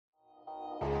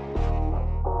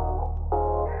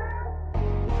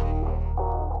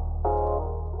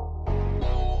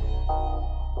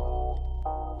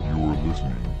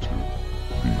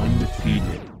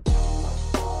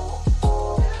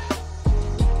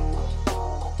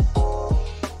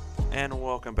And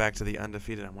welcome back to The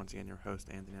Undefeated. I'm once again your host,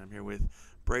 Anthony. I'm here with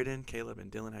Braden, Caleb,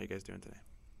 and Dylan. How you guys doing today?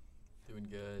 Doing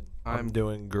good. I'm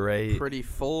doing great. Pretty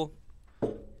full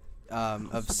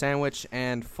of sandwich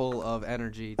and full of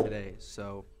energy today.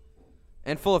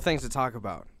 And full of things to talk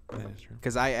about. That is true.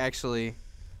 Because I actually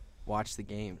watched the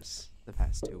games the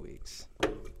past 2 weeks.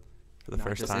 For the Not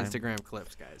first just time. Instagram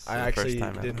clips, guys. I the actually first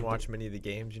time didn't ever. watch many of the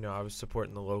games. You know, I was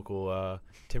supporting the local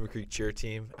Timber Creek cheer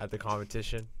team at the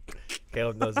competition.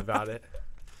 Caleb knows about it.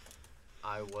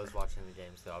 I was watching the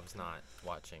games, though. I was not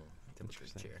watching Timber Creek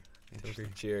Interesting. cheer. Timber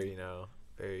Creek cheer, you know,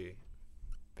 very,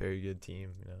 very good team.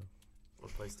 You know,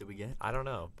 What place did we get? I don't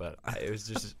know, but it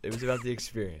was about the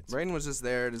experience. Brayden was just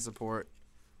there to support.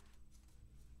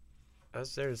 I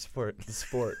was there to support the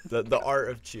sport, the art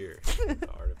of cheer, the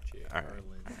art of cheer. All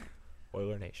right.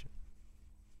 Oiler Nation.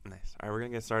 Nice. All right, we're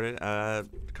going to get started. A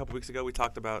couple weeks ago, we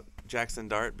talked about Jackson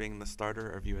Dart being the starter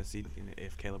of USC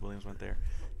if Caleb Williams went there.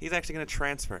 He's actually going to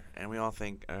transfer, and we all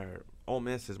think Ole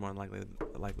Miss is more than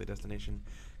likely destination.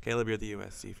 Caleb, you're the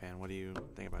USC fan. What do you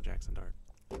think about Jackson Dart?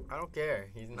 I don't care.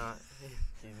 He's not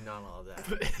all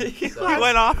that. He So-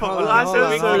 went off Hold on the on, last hold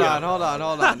on, episode.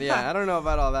 hold on. Yeah, I don't know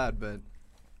about all that, but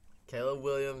Caleb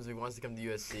Williams, who wants to come to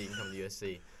USC, he can come to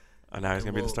USC. Oh, now he's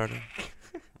going to be the starter?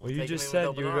 Well, you Take just him in said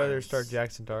with you would open rather arms. start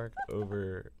Jackson Dart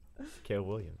over Caleb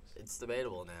Williams. It's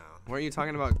debatable now. weren't you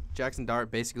talking about Jackson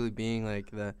Dart basically being like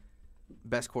the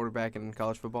best quarterback in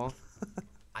college football?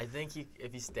 I think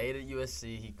if he stayed at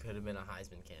USC, he could have been a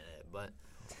Heisman candidate. But,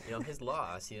 his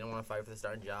loss. He didn't want to fight for the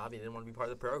starting job. He didn't want to be part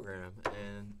of the program.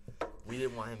 And we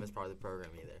didn't want him as part of the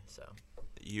program either. So,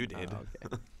 You did.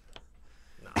 Okay.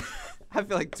 no. I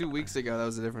feel like 2 weeks ago that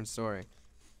was a different story.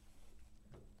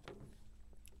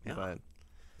 Yeah. But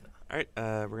All right,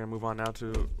 we're going to move on now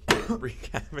to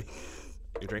recapping.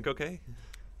 Your drink okay?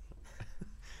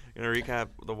 Going to recap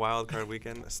the wild card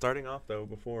weekend. Starting off, though,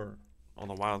 before on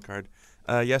the wild card,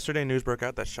 yesterday news broke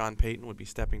out that Sean Payton would be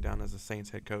stepping down as the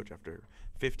Saints head coach after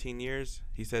 15 years.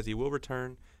 He says he will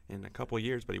return in a couple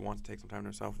years, but he wants to take some time to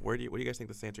himself. What do you guys think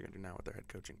the Saints are going to do now with their head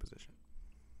coaching position?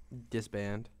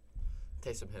 disband.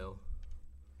 Taysom Hill.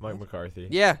 Mike McCarthy.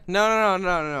 Yeah,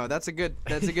 no. That's a good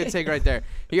take right there.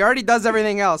 He already does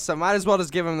everything else, so might as well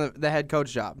just give him the head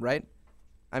coach job, right?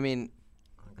 I mean,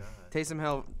 Oh, God. Taysom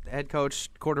Hill, head coach,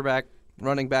 quarterback,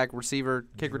 running back, receiver,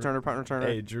 kick returner, punt returner.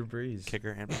 Hey, Drew Brees.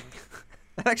 Kicker and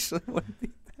That actually wouldn't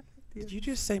be. Did you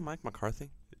just say Mike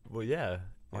McCarthy? Well, yeah.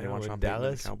 Oh, You you know, want Sean when Payton to the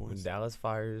Dallas Cowboys? when Dallas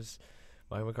fires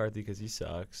Mike McCarthy because he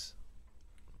sucks,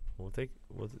 we'll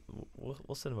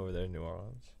send him over there to New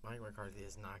Orleans. Mike McCarthy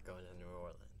is not going to New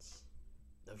Orleans.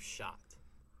 No shot.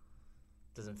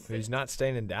 Doesn't But fit. he's not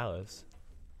staying in Dallas.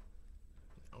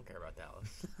 I don't care about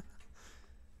Dallas.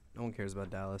 No one cares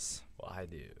about Dallas. Well, I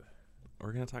do.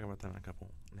 We're going to talk about that in a couple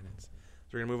minutes. So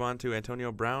we're going to move on to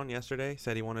Antonio Brown. Yesterday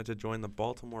said he wanted to join the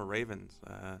Baltimore Ravens.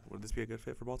 Would this be a good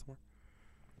fit for Baltimore?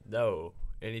 No,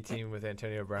 any team with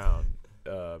Antonio Brown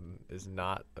is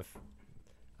not.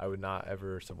 I would not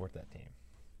ever support that team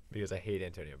because I hate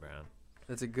Antonio Brown.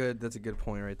 That's a good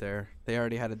point right there. They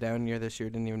already had a down year this year,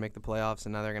 didn't even make the playoffs,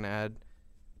 and now they're gonna add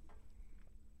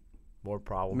More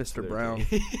problems. Mr. to their Brown.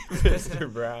 team.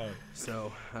 Mr. Brown.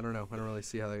 So I don't know. I don't really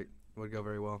see how that would go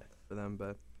very well for them,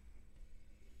 but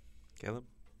Caleb?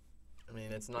 I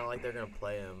mean, it's not like they're going to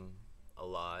play him a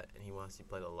lot, and he wants to be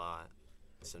played a lot.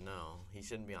 So, no, he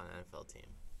shouldn't be on an NFL team.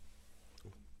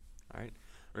 All right.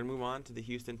 We're going to move on to the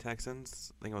Houston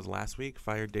Texans. I think it was last week.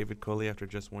 Fired David Culley after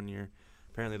just 1 year.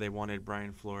 Apparently they wanted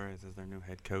Brian Flores as their new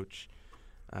head coach.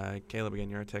 Caleb, again,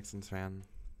 you're a Texans fan.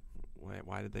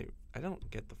 Why did they – I don't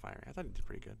get the firing. I thought he did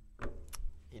pretty good.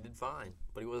 He did fine,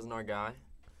 but he wasn't our guy.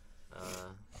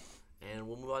 And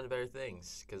we'll move on to better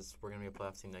things because we're going to be a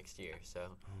playoff team next year. So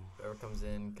whoever comes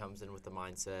in with the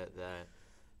mindset that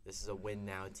this is a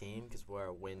win-now team because we're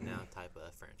a win-now type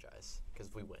of franchise because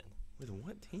we win. With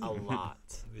what team? A lot.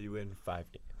 You win 5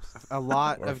 games. a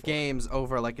lot Or of 4. games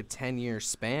over like a 10-year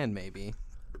span, maybe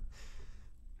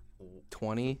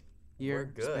 20-year We're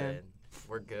good. span.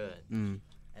 We're good. Mm.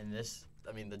 And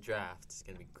the draft is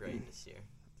going to be great this year.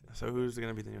 So who's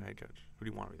going to be the new head coach? Who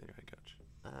do you want to be the new head coach?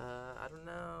 I don't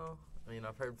know. I mean,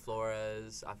 I've heard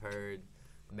Flores. I've heard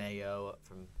Mayo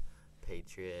from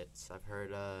Patriots. I've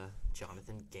heard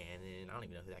Jonathan Gannon. I don't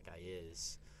even know who that guy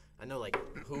is. I know,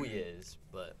 who he is,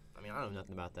 but, I mean, I don't know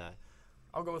nothing about that.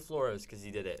 I'll go with Flores because he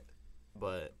did it,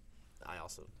 but I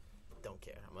also don't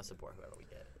care. I'm going to support whoever we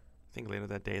get. I think later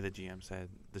that day the GM said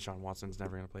Deshaun Watson's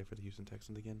never going to play for the Houston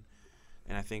Texans again.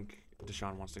 And I think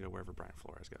Deshaun wants to go wherever Brian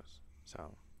Flores goes.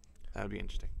 So that would be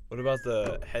interesting. What about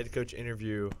the head coach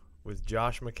interview with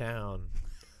Josh McCown?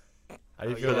 How do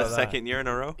you Oh, feel For the about second year in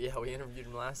a row? Yeah, we interviewed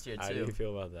him last year, that? How do you too.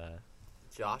 feel about that?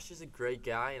 Josh is a great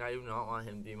guy, and I do not want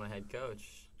him to be my head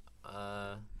coach.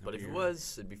 But if he you're-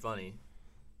 was, it'd be funny.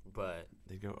 But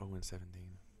They'd go 0-17.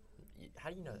 how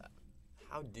do you know that?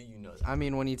 How do you know that? I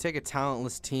mean, when you take a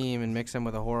talentless team and mix him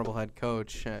with a horrible head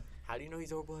coach. How do you know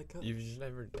he's a horrible head coach? You've just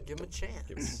never. Give him a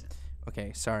chance.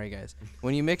 Okay, sorry guys.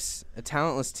 When you mix a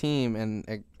talentless team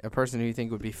and a person who you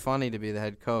think would be funny to be the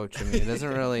head coach, I mean, it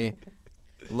doesn't really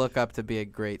look up to be a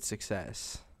great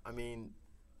success. I mean,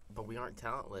 but we aren't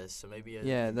talentless, so maybe a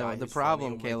Yeah, a guy the who's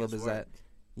problem, funny will make Caleb, us is work. that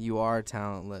you are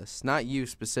talentless. Not you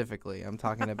specifically. I'm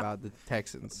talking about the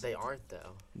Texans. They aren't,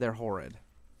 though. They're horrid.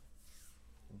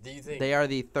 Do you think They are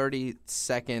the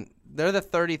 32nd. They're the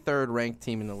 33rd ranked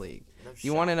team in the league. No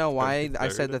You want to shot. know why I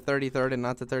 33rd? said the 33rd and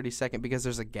not the 32nd? Because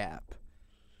there's a gap.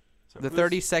 So The who's-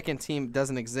 32nd team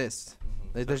doesn't exist.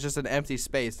 Mhm. There's just an empty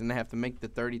space, and they have to make the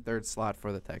 33rd slot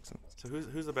for the Texans. So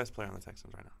who's the best player on the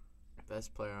Texans right now?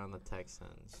 Best player on the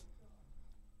Texans?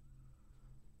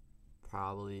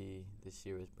 Probably this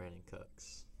year was Brandon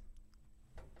Cooks.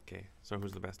 Okay, so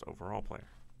who's the best overall player?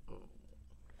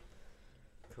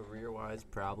 Career-wise,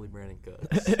 probably Brandon Cooks.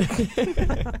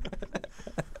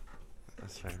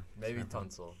 That's fair. Maybe Fair.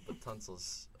 Tunsil, but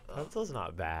Tunsil's Tunsil's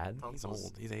not bad. He's Tunsil's-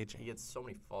 old. He's aging. He gets so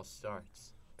many false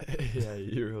starts. Yeah,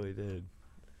 you really did.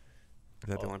 Is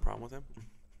that the Oh. only problem with him?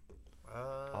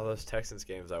 All those Texans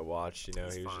games I watched, you know,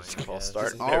 He's he was fine, just I false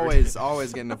guess. starting.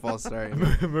 Always getting a false start.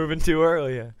 moving too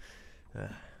early.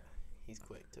 Yeah. He's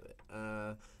quick to it.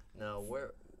 No,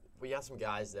 we got some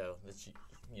guys though that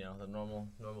you know the normal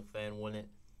fan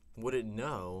wouldn't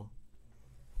know.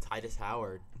 Titus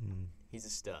Howard, he's a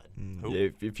stud. Who?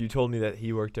 If you told me that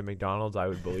he worked at McDonald's, I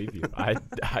would believe you. I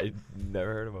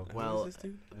never heard of him. Well, this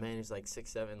dude? the man is like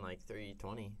 6'7", like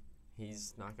 320.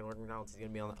 He's not gonna work at McDonald's. He's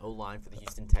gonna be on the O line for the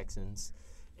Houston Texans,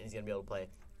 and he's gonna be able to play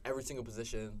every single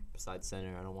position besides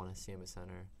center. I don't want to see him at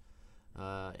center,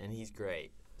 and he's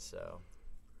great. So,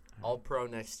 all pro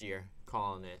next year,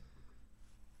 calling it.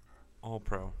 All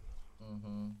pro.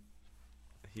 Mm-hmm.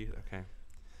 Okay.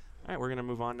 All right, we're going to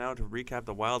move on now to recap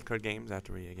the wild card games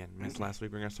after we, again, missed last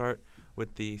week. We're going to start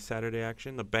with the Saturday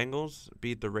action. The Bengals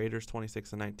beat the Raiders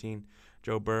 26-19.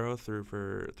 Joe Burrow threw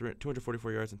for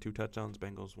 244 yards and 2 touchdowns.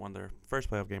 Bengals won their first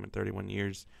playoff game in 31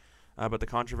 years. But the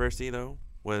controversy, though,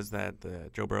 was that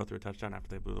Joe Burrow threw a touchdown after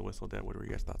they blew the whistle dead. What were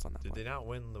your guys' thoughts on that Did play? they not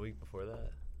win the week before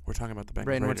that? We're talking about the Bengals.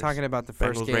 Braden, we're Raiders. talking about the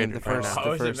first Bengals, game. Raiders. The first. Oh, I The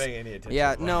wasn't first. paying any attention.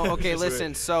 Yeah, no, okay,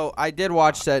 listen. So I did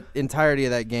watch that entirety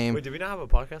of that game. Wait, did we not have a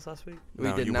podcast last week? We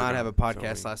No, did you were not have a gone, so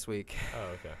podcast we- last week, Oh,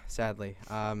 okay. sadly.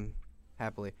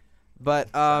 Happily. But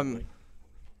Sadly.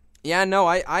 yeah, no,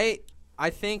 I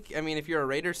think, I mean, if you're a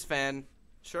Raiders fan,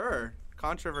 sure,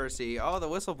 controversy. Oh, the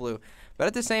whistle blew. But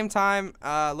at the same time,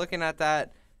 looking at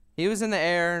that, he was in the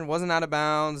air and wasn't out of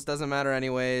bounds. Doesn't matter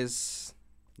anyways.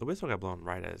 The whistle got blown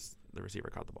right as the receiver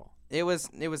caught the ball. It was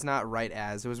not right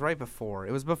as. It was right before.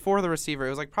 It was before the receiver. It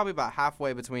was like probably about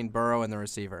halfway between Burrow and the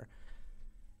receiver.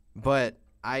 But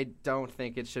I don't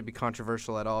think it should be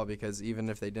controversial at all because even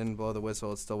if they didn't blow the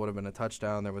whistle, it still would have been a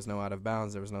touchdown. There was no out of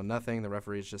bounds. There was no nothing. The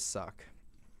referees just suck.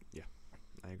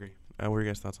 I agree. What were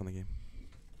your guys' thoughts on the game?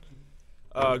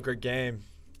 Great game.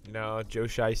 You know, Joe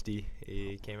Shiesty,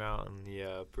 he came out and he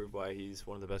proved why he's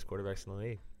one of the best quarterbacks in the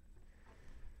league.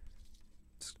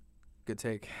 Good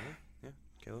take.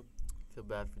 Caleb? Feel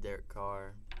bad for Derek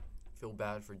Carr. Feel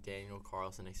bad for Daniel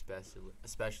Carlson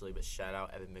especially, but shout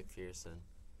out Evan McPherson.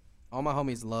 All my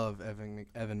homies love Evan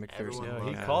Everyone McPherson. You know,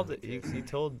 he loves called Evan it.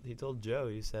 He told Joe.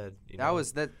 He said, you That know,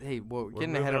 was that. Hey, well, we're We're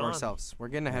getting ahead of moving on. ourselves. We're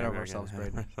getting ahead Yeah, of we're ourselves, getting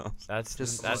ahead Braden. of ourselves. That's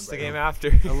just- that's the Braden. game after.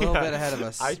 A little bit ahead of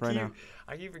us I right keep, now.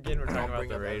 I keep forgetting we're I'll talking about bring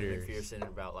the up Evan Raiders. McPherson in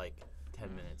about like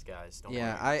 10 minutes, guys. Don't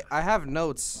Yeah, worry. I have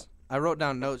notes. I wrote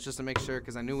down notes just to make sure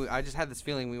because I just had this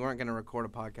feeling we weren't going to record a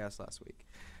podcast last week.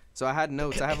 So I had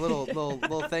notes. I have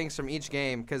little things from each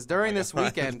game because during this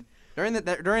weekend, during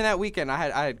that weekend, I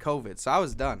had COVID, so I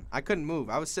was done. I couldn't move.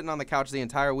 I was sitting on the couch the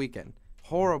entire weekend.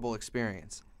 Horrible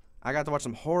experience. I got to watch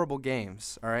some horrible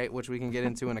games. All right, which we can get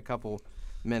into in a couple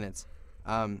minutes.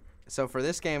 So for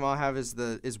this game, all I have is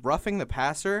roughing the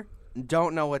passer.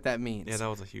 Don't know what that means. Yeah, that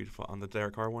was a huge on the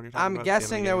Derek Carr one you're talking I'm about. at the end of the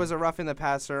guessing there game? was a roughing the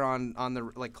passer on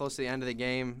the like close to the end of the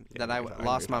game Yeah, that I I know what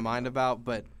lost you're my talking mind about,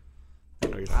 but I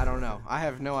know you're I talking don't about. know. I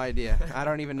have no idea. I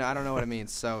don't know what it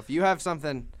means. So if you have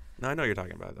something, No, I know what you're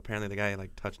talking about. Apparently, the guy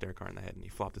like touched Derek Carr in the head and he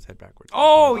flopped his head backwards.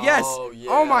 oh yes, Oh,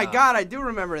 oh my yeah. God, I do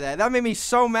remember that. That made me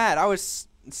so mad. I was,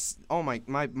 oh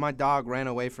my dog ran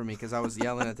away from me because I was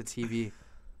yelling at the TV,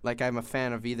 like I'm a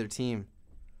fan of either team.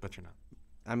 But you're not.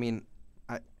 I mean,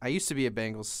 I used to be a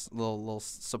Bengals little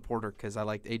supporter because I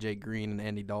liked AJ Green and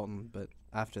Andy Dalton, but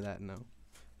after that, no.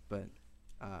 But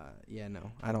yeah,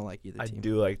 no, I don't like either I team.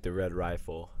 do like the red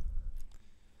rifle.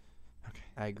 Okay.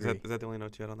 I Is agree. that the only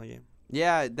notes you had on that game?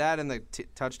 Yeah, that and the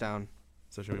touchdown.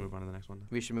 So should we move on to the next one?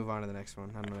 We should move on to the next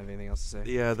one. I don't have anything else to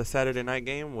say. The Saturday night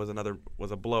game was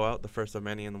a blowout, the first of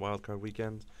many in the wild card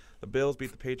weekend. The Bills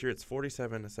beat the Patriots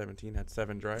 47-17, had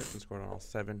 7 drives and scored on all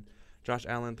 7. Josh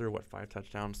Allen threw 5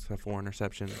 touchdowns to 4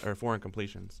 interceptions or 4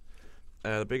 incompletions.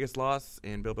 The biggest loss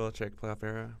in Bill Belichick playoff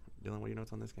era. Dylan, what are your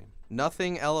notes on this game?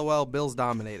 Nothing. LOL. Bills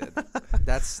dominated.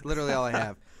 That's literally all I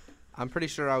have. I'm pretty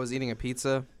sure I was eating a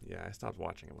pizza. Yeah, I stopped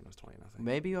watching it when it was 20-0.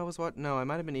 Maybe I was what? No, I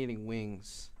might have been eating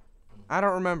wings. I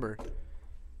don't remember,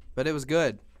 but it was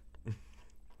good.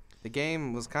 The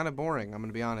game was kind of boring. I'm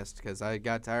gonna be honest, because I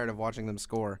got tired of watching them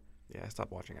score. Yeah, I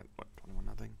stopped watching it.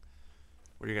 21-0.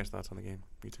 What are your guys' thoughts on the game?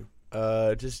 You two.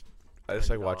 I just like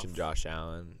Turned watching off. Josh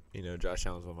Allen. You know, Josh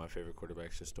Allen's one of my favorite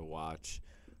quarterbacks just to watch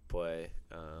play.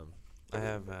 I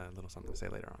have a little something to say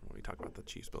later on when we talk about the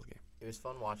Chiefs-Bills game. It was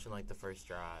fun watching like the first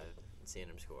drive and seeing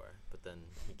him score, but then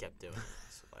he kept doing it.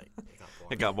 So like it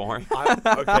got boring. It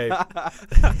got boring.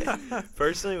 Okay.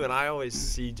 Personally, when I always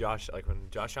see when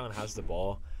Josh Allen has the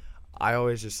ball, I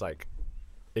always just like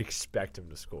expect him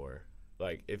to score.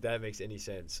 Like, if that makes any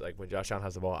sense, like when Josh Allen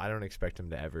has the ball, I don't expect him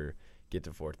to ever get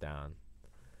to 4th down.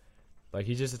 Like,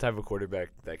 he's just the type of quarterback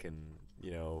that can,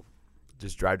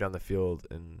 just drive down the field,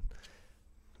 and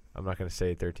I'm not going to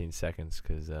say 13 seconds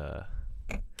because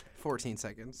 14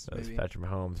 seconds, that's maybe. Patrick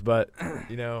Mahomes. But,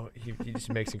 he just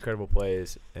makes incredible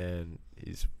plays, and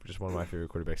he's just one of my favorite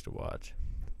quarterbacks to watch.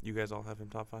 You guys all have him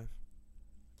top 5?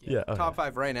 Yeah. Top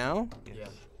 5 right now? Yeah.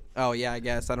 Oh yeah, I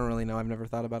guess. I don't really know. I've never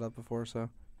thought about it before, so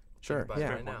sure. Think about it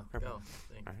Yeah. right now. Fair Go.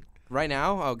 Think. All right. Right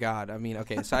now? Oh god. I mean,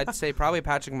 okay. So I'd say probably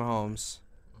Patrick Mahomes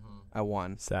Mhm. at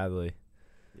 1. Sadly.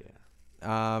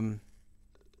 Yeah.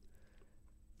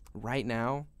 Right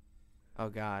now? Oh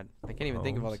god. I can't even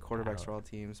think of all the Mahomes? quarterbacks for all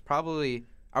teams. Probably.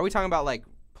 Are we talking about like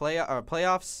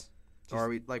playoffs? Or are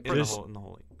we like In the Just- whole league.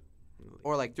 In the league.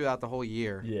 or like throughout the whole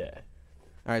year? Yeah.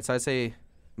 All right, so I'd say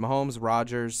Mahomes,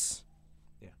 Rodgers,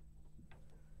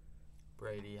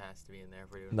 Brady has to be in there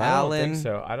for you. No, I don't Allen, think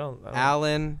so. I don't.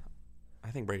 Allen, I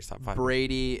think Brady's top 5.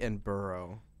 Brady, and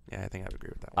Burrow. Yeah, I think I would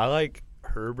agree with that I one. like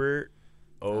Herbert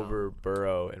over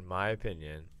Burrow, in my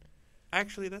opinion.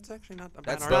 That's actually not a bad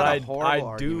That's But not a argument. horrible I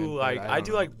argument, do but like I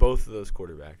don't know. both of those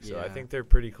quarterbacks. So I Yeah. think they're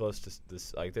pretty close to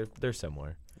this. Like they're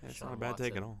similar. Yeah, it's Deshaun not a bad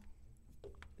take at Watson.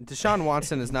 all. Deshaun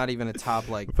Watson is not even a top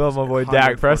like. Phil, my boy 100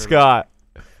 Dak Prescott.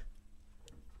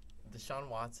 Deshaun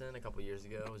Watson a couple years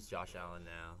ago was Josh Allen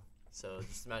now. So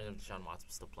just imagine if Deshaun Watson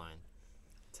was still playing.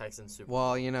 Texans Super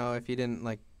Well, if he didn't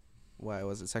why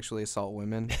was it sexually assault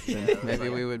women? Then Yeah, it was maybe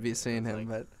like- we would be seeing it was him,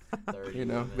 like but 30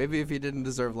 maybe women. if he didn't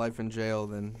deserve life in jail,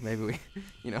 then maybe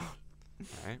we, All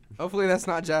right. hopefully that's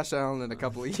not Josh Allen in a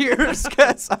couple of years,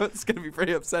 because it's gonna be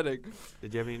pretty upsetting.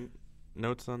 Did you have any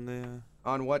notes on the?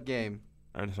 On what game?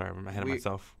 I'm sorry, I'm ahead of We-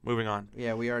 myself. Moving on.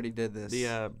 Yeah, we already did this.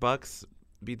 The Bucks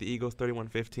beat the Eagles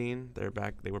 31-15. They're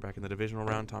back. They were back in the divisional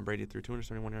round. Tom Brady threw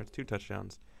 271 yards, 2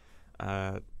 touchdowns.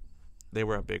 They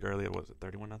were up big early. Was it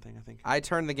 31-0? I think. I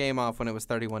turned the game off when it was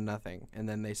 31-0, and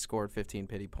then they scored 15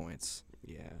 pity points.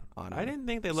 Yeah. On I didn't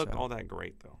think they looked so- all that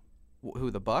great though.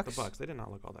 Who, the Bucks? The Bucks. They did not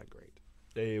look all that great.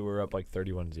 They were up like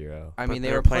 31-0. I But mean, they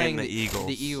they're were playing the Eagles.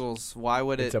 The Eagles. Why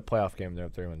would It's it? a playoff game. They're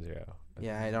up 31-0.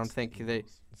 Yeah, I don't think they.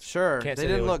 Eagles. Sure, Can't they say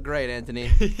they didn't look- look great, Anthony.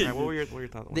 All right, what were your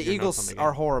thoughts? The your notes Eagles on the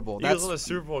are game? horrible. Eagles That's won the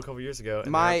Super Bowl a couple years ago,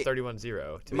 and My- they're up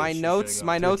 31-0. too. my should've notes. gone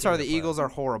My to a notes team are in the the Eagles are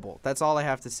horrible. That's all I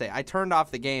have to say. I turned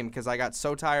off the game because I got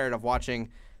so tired of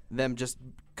watching them just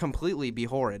completely be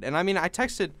horrid. And I mean, I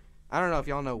texted. I don't know if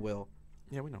y'all know Will.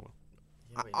 Yeah, we know. Will.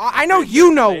 Yeah, wait, I know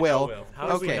you know They Will. How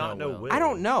do we Okay. not know Will. Will? I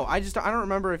don't know. I don't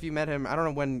remember if you met him. I don't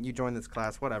know when you joined this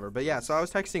class. Whatever. But yeah, so I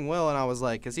was texting Will and I was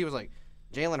like, because he was like,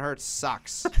 Jalen Hurts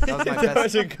sucks. That was my That best.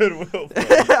 was a good Will.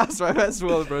 That was my best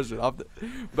Will impression.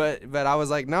 But I was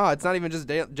like, no, it's not even just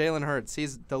Jalen Hurts.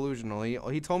 He's delusional.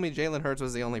 He told me Jalen Hurts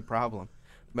was the only problem.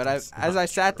 But That's as not I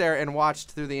sat there and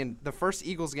watched through the first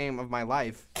Eagles game of my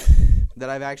life that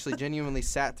I've actually genuinely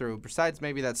sat through, besides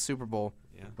maybe that Super Bowl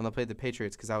Yeah. when they played the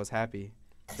Patriots, because I was happy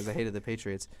because I hated the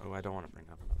Patriots. Oh, I don't want to bring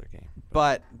up another game.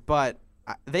 But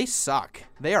they suck.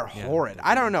 They are Yeah, horrid. they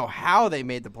I don't do. know how they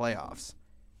made the playoffs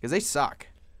because they suck.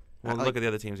 Well, like- look at the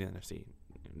other teams in the NFC.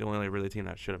 The only really team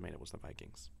that should have made it was the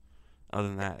Vikings. Other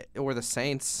than that, Or the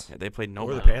Saints. yeah, they played Or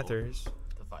nobody. the Panthers.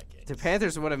 The Vikings. The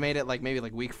Panthers would have made it maybe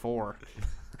week 4.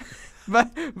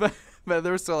 but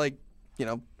there was still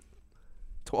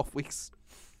 12 weeks,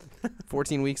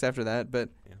 14 weeks after that. But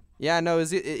yeah, no,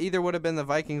 it either would have been the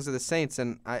Vikings or the Saints,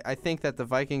 and I think that the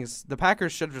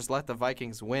Packers should have just let the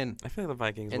Vikings win. I feel like the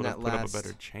Vikings In would have that put last- up a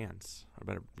better chance, a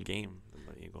better game than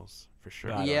the Eagles, for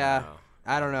sure. I don't Yeah. know.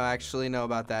 I don't know, actually know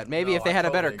about that. Maybe No, if they I had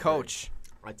a better totally agree. coach.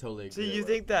 I totally agree. See, you with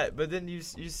think that, but then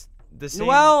the same.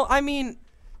 Well, I mean,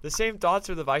 the same thoughts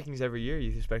are the Vikings every year.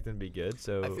 You expect them to be good,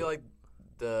 so I feel like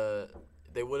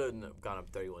they would have gone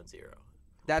up 31-0.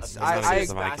 that's not I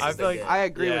against the I, Vikings. I feel like I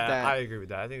agree with yeah, that. I agree with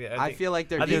that. I think I feel like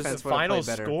their I think defense the would have final played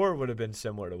better. score would have been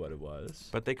similar to what it was.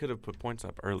 But they could have put points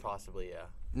up early. Possibly,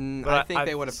 yeah. But I think I-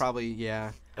 they would have probably,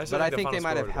 yeah. I still But I the think they final might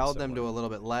score have would've been held them to similar. a little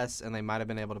bit less, and they might have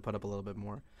been able to put up a little bit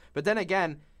more. But then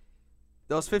again,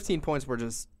 those 15 points were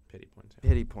just Pity points. Yeah,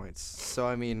 pity points. So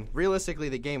I mean, realistically,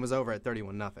 the game was over at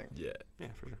 31-0. Yeah. yeah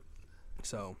for sure.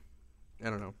 So, I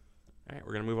don't know. All right,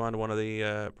 we're going to move on to one of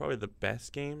the probably the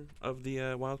best game of the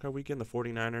wildcard weekend. The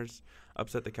 49ers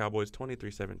upset the Cowboys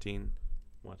 23-17.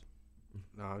 What?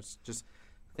 No, I was just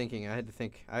thinking. I had to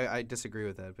think. I disagree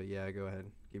with that, but yeah, go ahead.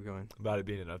 Keep going. About it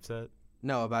being an upset.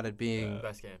 No, about it being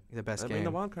Best game. the best I game. mean,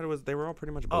 the wildcard they were all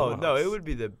pretty much Oh blowouts. no, it would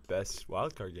be the best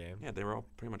wild card game. Yeah, they were all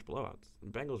pretty much blowouts.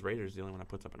 Bengals Raiders the only one that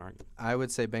puts up an argument. I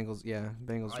would say Bengals. Yeah,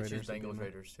 Bengals. I Raiders choose would be Bengals my-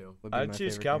 Raiders too. would be I'd my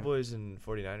choose favorite game. Cowboys and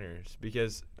 49ers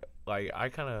because, like, I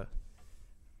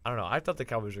don't know. I thought the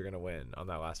Cowboys were gonna win on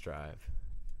that last drive.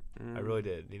 I really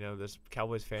did. You know, this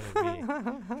Cowboys fan in me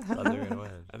thought they were gonna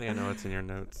win. I think I know what's in your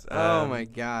notes. Oh my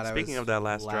God! Speaking I was of that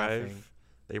last laughing. drive,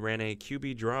 they ran a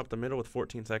QB draw up the middle with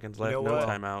 14 seconds left, know no what?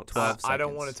 timeout. 12 I don't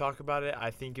seconds. want to talk about it. I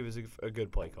think it was a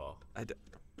good play call. I d-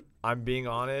 I'm being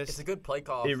honest. It's a good play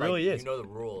call. It if, really like, is. You know the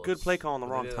rules. Good play call on the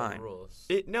But they wrong didn't know the time. rules.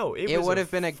 It It was would have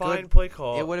been a fine good- play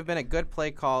call. It would have been a good play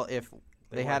call if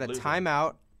they had a weren't losing.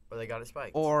 timeout, Or they got it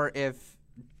spiked. or if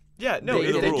Yeah, no, they if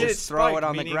the they didn't get it just throw it spiked,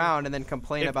 on the meaning ground and then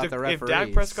complain about the referees. If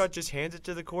Dak Prescott just hands it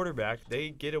to the quarterback,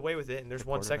 they get away with it, and there's The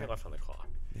 1 second quarterback. left on the clock.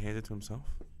 He handed it to himself.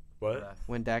 What? Ref.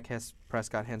 When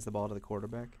Prescott hands the ball to the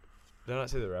quarterback, Did I not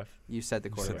say the ref? you said the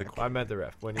You said the quarterback. I meant the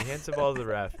ref. When he hands the ball to the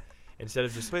ref, instead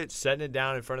of just But- setting it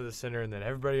down in front of the center and then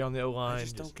everybody on the O-line. I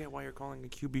just don't get why you're calling a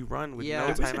QB run with Yeah. no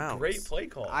It was timeouts. a great play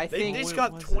call. I they think- just No, it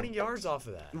got wasn't. 20 yards off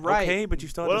of that. Right. Okay, but you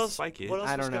still What had to else? spike it. What else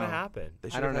I was don't gonna know. happen? They I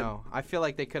should've don't had- know. I feel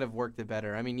like they could have worked it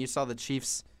better. I mean, you saw the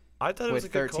Chiefs I thought it was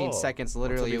with a good 13 call. seconds, Well, to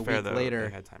literally be a fair, week though, later.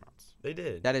 They had timeouts. They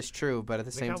did. That is true, but at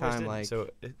the The same Cowboys time, didn't, like, so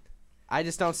I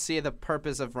just don't see the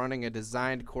purpose of running a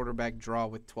designed quarterback draw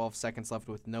with 12 seconds left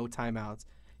with no timeouts.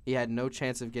 He had no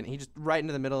chance of getting. He just right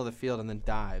into the middle of the field and then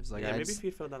dives. Like Yeah, I, maybe just, if he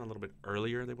fell down a little bit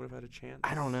earlier, they would have had a chance.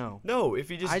 I don't know. no, if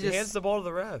he just I just- hands the ball to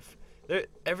the ref,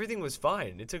 everything was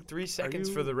fine. It took 3 seconds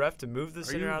for you- the ref to move the Are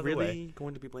center you out of the way. really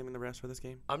going to be blaming the refs for this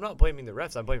game? I'm not blaming the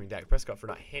refs. I'm blaming Dak Prescott for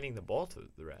not handing the ball to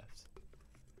the refs.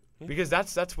 Yeah. Because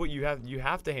that's what you have. You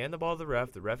have to hand the ball to the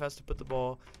ref. The ref has to put the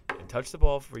ball and touch the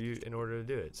ball for you in order to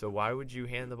do it. So why would you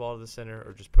hand the ball to the center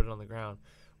or just put it on the ground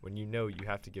when you know you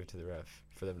have to give it to the ref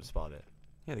for them to spot it?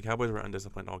 Yeah, the Cowboys were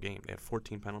undisciplined all game. They had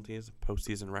 14 penalties,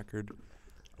 postseason record.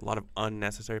 A lot of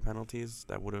unnecessary penalties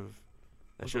that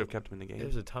should have kept them in the game.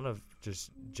 There's a ton of just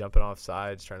jumping off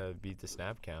sides trying to beat the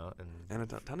snap count And a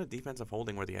ton of defensive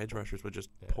holding where the edge rushers would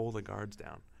just Yeah. pull the guards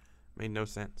down. Made no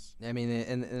sense. I mean,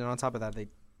 and on top of that, they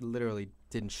literally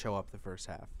didn't show up the first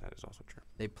half. That is also true.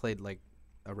 They played like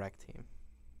a rec team,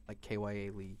 like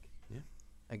KYA League. Yeah.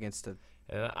 Against a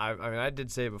And I mean, I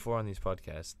did say it before on these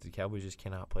podcasts. The Cowboys just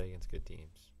cannot play against good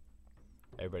teams.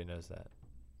 Everybody knows that.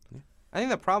 I think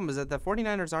the problem is that the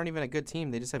 49ers aren't even a good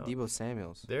team. They just have No. Debo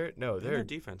Samuels. Their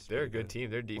defense. is they're a pretty good team.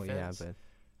 Their defense, Well, yeah, but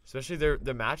especially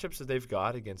the matchups that they've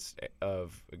got against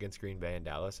Green Bay and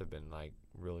Dallas have been like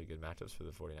really good matchups for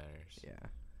the 49ers. yeah.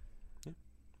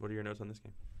 What are your notes on this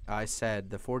game? I said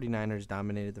the 49ers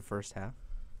dominated the first half.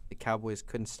 The Cowboys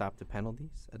couldn't stop the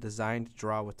penalties. A designed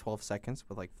draw with 12 seconds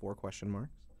with like 4 question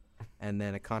marks. And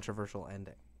then a controversial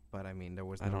ending. But I mean, there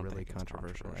was I no don't really think it's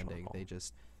controversial controversial ending. at all. They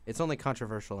just, it's only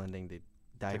controversial ending to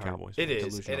die hard. Cowboys. It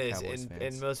fans. is, it Delusional is, Cowboys and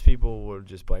fans. most people will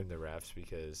just blame the refs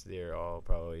because they're all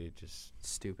probably just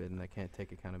Stupid, and they can't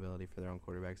take accountability for their own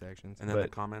quarterback's actions. And then the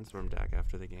But- comments from Dak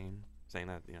after the game saying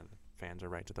that the fans are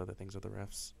right to throw the things at the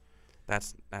refs.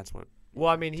 That's what. Well,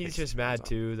 I mean, he's Takes just his mad hands off.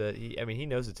 too that he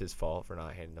knows it's his fault for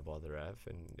not handing the ball to the ref,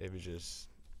 and it was just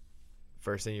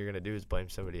first thing you're gonna do is blame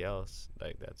somebody else.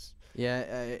 Like that's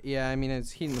Yeah. I mean,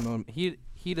 it's heat in the moment.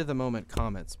 Heat of the moment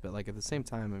comments, but like at the same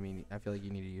time, I mean, I feel like you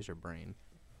need to use your brain.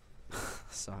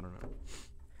 So I don't know.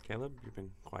 Caleb, you've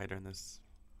been quieter in this.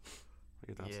 What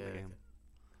are your thoughts on the Yeah, game?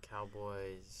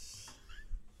 Cowboys.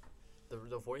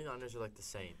 The 49ers are like the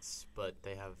Saints, but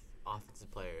they have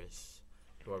offensive players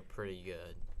who are pretty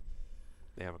good,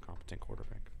 They have a competent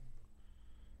quarterback.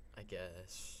 I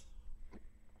guess.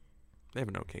 They have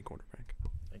an okay quarterback.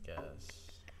 I guess.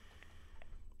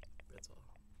 That's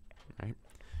all.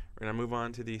 We're going to move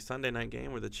on to the Sunday night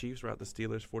game where the Chiefs rout the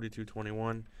Steelers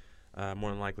 42-21. More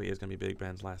than likely is going to be Big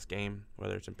Ben's last game,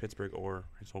 whether it's in Pittsburgh or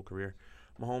his whole career.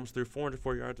 Mahomes threw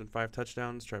 404 yards and 5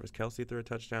 touchdowns. Travis Kelce threw a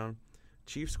touchdown.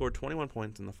 Chiefs scored 21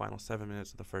 points in the final 7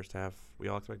 minutes of the first half. We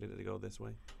all expected it to go this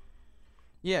way.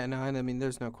 Yeah, no, and I mean,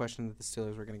 there's no question that the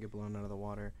Steelers were going to get blown out of the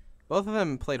water. Both of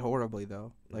them played horribly,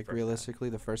 though. The Like, first realistically,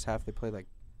 the first half they played like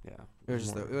Yeah. it was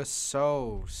just more it was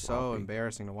so sloppy.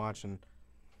 embarrassing to watch, and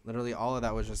literally all of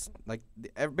that was just like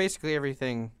basically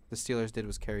everything the Steelers did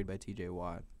was carried by T.J.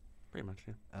 Watt. Pretty much,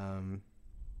 yeah.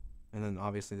 And then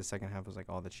obviously the second half was like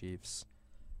all the Chiefs.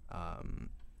 And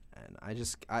I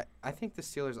think the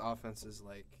Steelers' offense is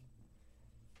like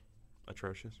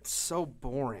Atrocious. so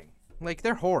boring. Like,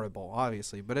 they're horrible,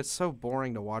 obviously, but it's so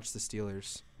boring to watch the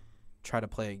Steelers try to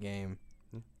play a game.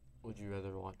 Would you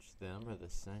rather watch them or the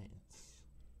Saints?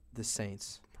 The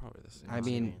Saints. Probably the same. I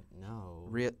mean, no.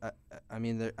 I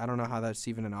mean, I don't know how that's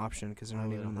even an option because they're I not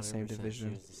would even in the same 100%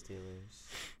 division. choose the Steelers.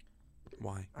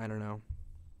 Why? I don't know.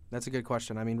 That's a good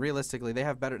question. I mean, realistically, they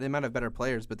might have better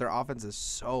players, but their offense is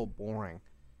so boring.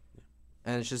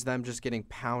 And it's just them just getting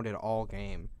pounded all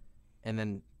game. And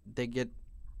then they get,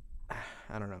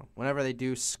 I don't know, whenever they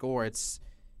do score, it's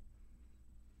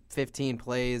 15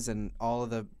 plays, and all of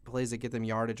the plays that get them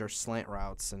yardage are slant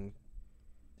routes. And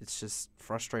it's just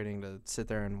frustrating to sit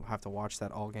there and have to watch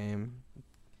that all game.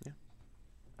 Yeah.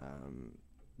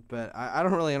 But I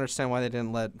don't really understand why they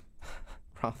didn't let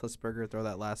Roethlisberger throw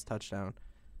that last touchdown.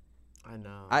 I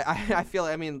know. I feel,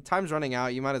 I mean, time's running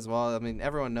out. You might as well. I mean,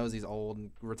 everyone knows he's old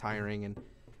and retiring, and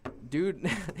dude,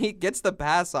 he gets the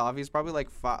pass off. He's probably like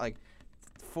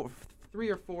 3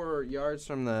 or 4 yards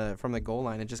from the goal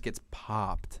line and just gets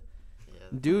popped. Yeah.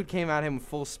 Dude came at him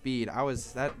full speed.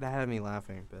 That had me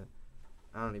laughing, but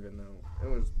I don't even know. It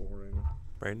was boring.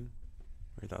 Braden,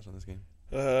 what are your thoughts on this game?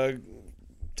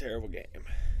 Terrible game.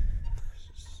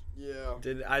 Yeah.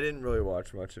 I didn't really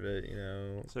watch much of it, you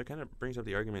know. So it kind of brings up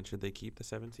the argument: should they keep the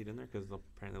 7 seed in there? Because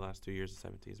apparently the last 2 years the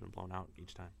 7 seed has been blown out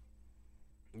each time.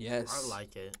 Yes. I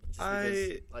like it. Just because,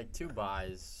 like, 2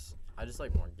 buys. I just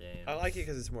like more games. I like it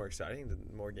because it's more exciting,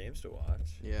 more games to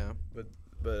watch. Yeah. But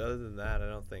other than that, I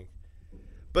don't think.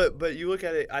 But you look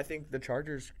at it, I think the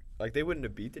Chargers, like, they wouldn't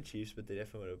have beat the Chiefs, but they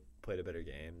definitely would have played a better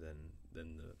game than the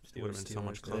It would have Steelers been so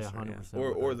much Steelers, closer. yeah, Yeah.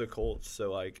 100%. or the Colts.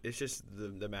 So, like, it's just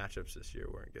the matchups this year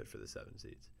weren't good for the 7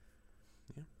 seeds.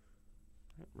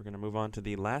 We're going to move on to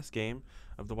the last game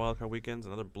of the wildcard weekends.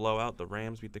 Another blowout. The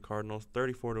Rams beat the Cardinals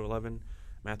 34-11.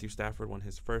 Matthew Stafford won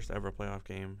his first ever playoff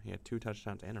game. He had 2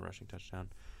 touchdowns and a rushing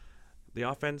touchdown. The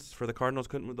offense for the Cardinals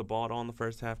couldn't move the ball at all in the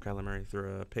first half. Kyler Murray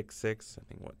threw a pick 6, I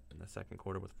think, in the second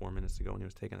quarter with 4 minutes to go, and he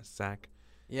was taking a sack.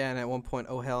 Yeah, and at one point,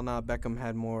 oh hell nah, Beckham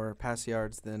had more pass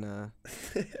yards than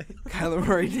Kyler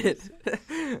Murray did.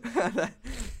 that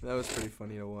was pretty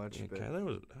funny to watch. Yeah, but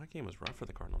that game was rough for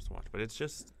the Cardinals to watch, but it's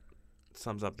just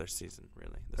sums up their season,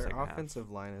 really. The their second half.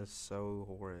 offensive line is so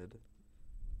horrid.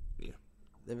 Yeah.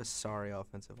 They have a sorry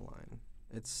offensive line.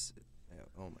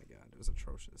 Oh my god, it was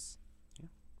atrocious.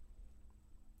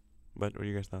 But what are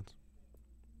your guys' thoughts?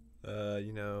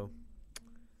 You know,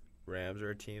 Rams are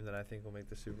a team that I think will make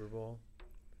the Super Bowl.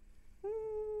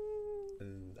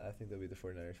 And I think they'll beat the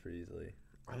 49ers pretty easily.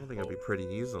 I don't think it'll be pretty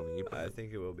easily. I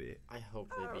think it will be. I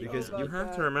hope they beat Because them. You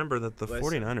have to remember that the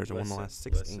 49ers have won the Listen, last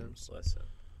 6 games. Listen.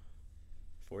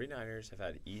 49ers have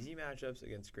had easy matchups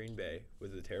against Green Bay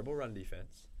with a terrible run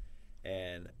defense.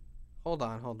 And, Hold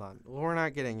on. We're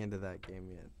not getting into that game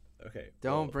yet. okay.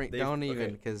 Don't even,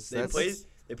 okay, because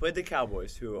They played the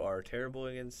Cowboys, who are terrible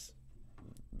against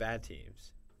bad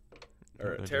teams. Or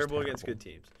They're just terrible against terrible.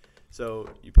 good teams. So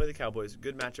you play the Cowboys,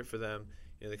 good matchup for them.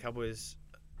 You know, the Cowboys,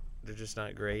 they're just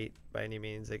not great by any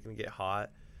means. They can get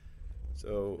hot.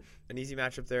 So an easy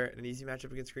matchup there, an easy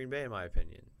matchup against Green Bay, in my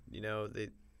opinion. You know,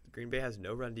 Green Bay has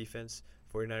no run defense.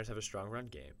 49ers have a strong run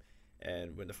game.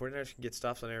 And when the 49ers can get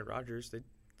stops on Aaron Rodgers,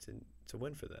 it's a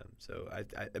win for them. So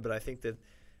but I think that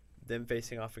them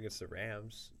facing off against the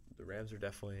Rams are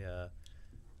definitely a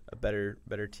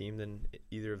better team than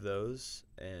either of those,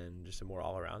 and just a more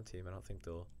all-around team.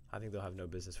 I think they'll have no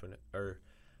business winning, or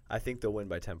I think they'll win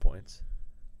by 10 points.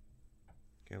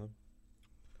 Caleb?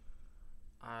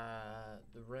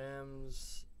 The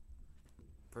Rams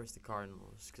versus the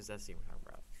Cardinals, because that's the team we're talking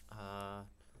about.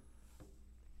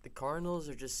 The Cardinals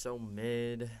are just so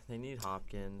mid. They need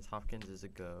Hopkins. Hopkins is a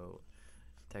GOAT.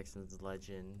 Texans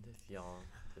legend, if y'all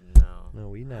didn't know. No,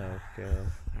 we know. All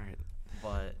right.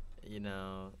 But, you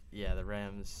know, yeah, the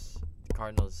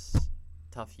Cardinals,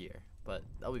 tough year. But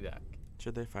they'll be back.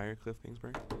 Should they fire Cliff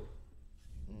Kingsbury?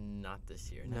 Not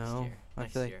this year. Next No, year. I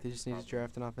Next feel year, like they just need to probably.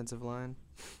 draft an offensive line.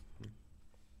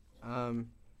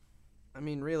 I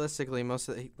mean, realistically, most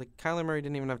of Kyler Murray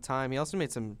didn't even have time. He also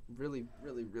made some really,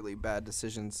 really, really bad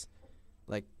decisions,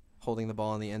 like holding the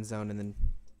ball in the end zone and then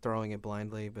throwing it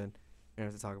blindly, but we don't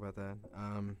have to talk about that.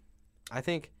 I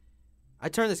think I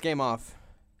turned this game off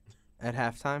at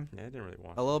halftime. Yeah, I didn't really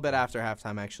watch. A little bit after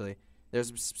halftime, actually.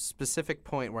 There's a specific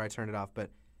point where I turned it off, but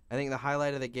I think the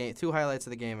highlight of the game, 2 highlights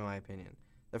of the game, in my opinion.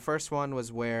 The first one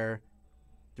was where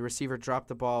the receiver dropped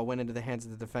the ball, went into the hands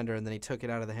of the defender, and then he took it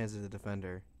out of the hands of the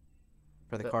defender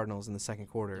for the Cardinals in the second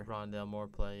quarter. The Rondale Moore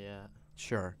play, yeah.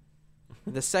 Sure.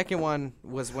 The second one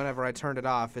was whenever I turned it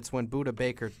off. It's when Buda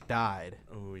Baker died.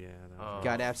 Oh yeah. That was Oh. rough.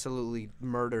 Got absolutely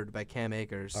murdered by Cam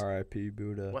Akers. R.I.P.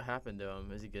 Buddha. What happened to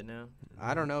him? Is he good now?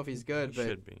 I don't know if he's good, He but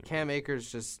should be. Cam Akers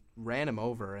just ran him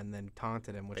over and then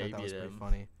taunted him, which I thought was Babyed pretty him.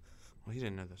 funny. Well, he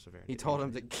didn't know the severity. He of the told him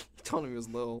injury. he told him he was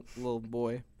little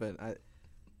boy, but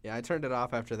I turned it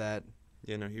off after that.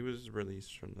 Yeah, no, he was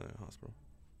released from the hospital.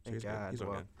 So Thank he's good. God. He's all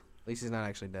Well, good. at least he's not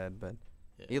actually dead, but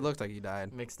Yeah. he looked like he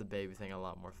died. Makes the baby thing a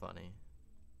lot more funny.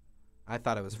 I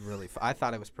thought it was really. I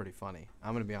thought it was pretty funny.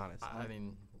 I'm gonna be honest. I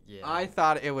mean, yeah. I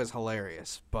thought it was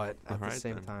hilarious, but at the Alright,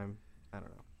 same then. time, I don't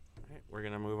know. All right, we're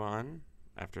gonna move on.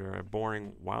 After a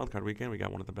boring wildcard weekend, we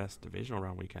got one of the best divisional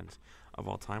round weekends of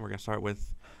all time. We're gonna start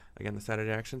with, again, the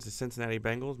Saturday actions. The Cincinnati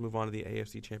Bengals move on to the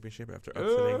AFC Championship after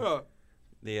upsetting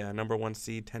the number 1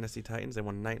 seed Tennessee Titans. They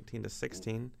won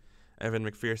 19-16. Evan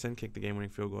McPherson kicked the game-winning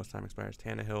field goal as time expires.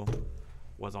 Tannehill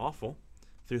was awful.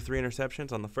 Threw 3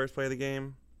 interceptions on the first play of the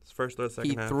game. His first throw, second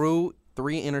He half. threw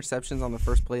 3 interceptions on the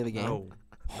first play of the game. No.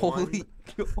 Holy,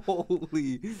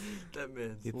 holy! That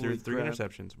man. He Holy threw 3 crap.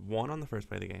 interceptions. 1 on the first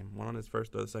play of the game, 1 on his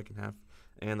first throw, the second half,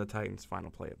 and the Titans' final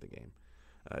play of the game.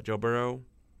 Joe Burrow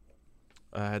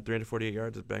had 348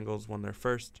 yards. The Bengals won their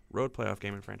first road playoff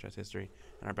game in franchise history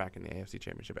and are back in the AFC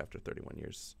Championship after 31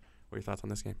 years. What are your thoughts on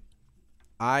this game?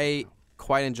 I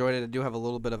quite enjoyed it. I do have a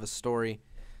little bit of a story.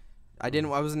 I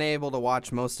wasn't able to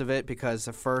watch most of it because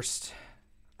the first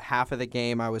half of the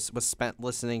game I was spent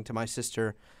listening to my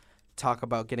sister talk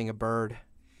about getting a bird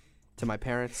to my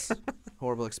parents.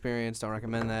 Horrible experience. Don't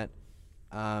recommend that.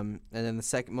 And then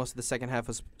most of the second half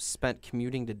was spent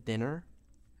commuting to dinner.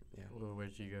 Ooh,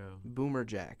 where'd you go? Boomer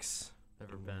Jacks.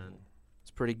 Never been.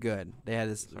 It's pretty good. They had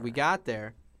this. It's We alright. got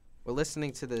there. We're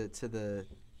listening to the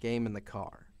game in the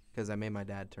car because I made my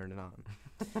dad turn it on.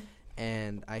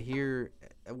 And I hear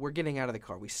we're getting out of the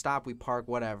car. We stop. We park.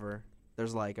 Whatever.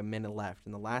 There's like a minute left,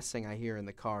 and the last thing I hear in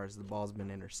the car is the ball's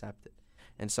been intercepted.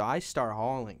 And so I start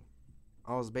hauling.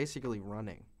 I was basically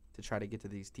running to try to get to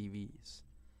these TVs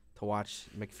to watch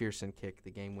McPherson kick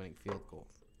the game-winning field goal.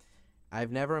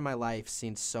 I've never in my life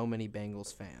seen so many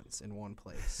Bengals fans in one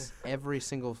place. Every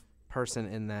single person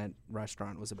in that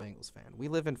restaurant was a Bengals fan. We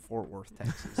live in Fort Worth,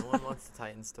 Texas. No one wants the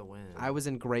Titans to win. I was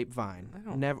in Grapevine. I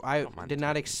I don't mind did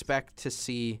not Titans. expect to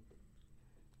see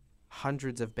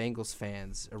hundreds of Bengals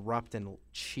fans erupt and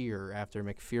cheer after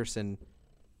McPherson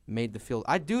made the field.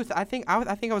 I think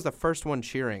I was the first one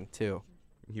cheering too.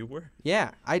 You were?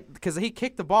 Yeah, because he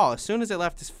kicked the ball as soon as it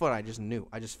left his foot. I just knew.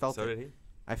 I just felt So it. did he?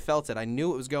 I felt it. I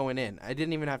knew it was going in. I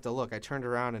didn't even have to look. I turned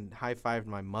around and high-fived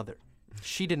my mother.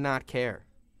 She did not care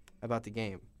about the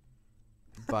game.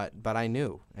 But I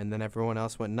knew. And then everyone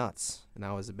else went nuts, and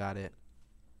that was about it.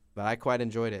 But I quite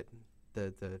enjoyed it,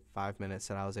 the 5 minutes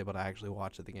that I was able to actually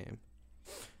watch the game.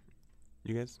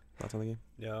 You guys? Thoughts on the game?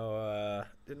 No,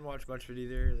 didn't watch much of it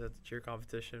either. It was at the cheer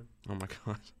competition. Oh, my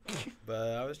God.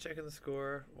 But I was checking the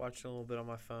score, watching a little bit on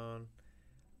my phone.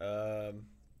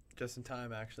 Just in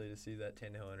time, actually, to see that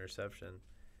Tannehill interception,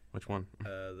 Which one?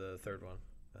 the third one.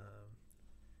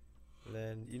 And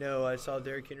then, I saw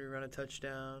Derrick Henry run a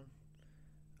touchdown.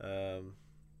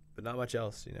 But not much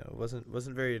else, It wasn't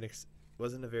a very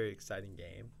exciting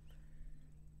game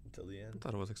until the I end.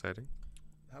 thought it was exciting.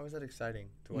 How was that exciting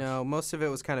to watch? No, most of it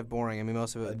was kind of boring. I mean,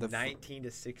 most of A it.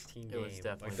 19-16 game. It was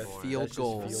definitely that's- boring. Field that's just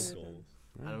goals. Field goals.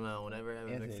 I don't know. Whenever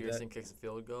Evan Anthony, McPherson kicks a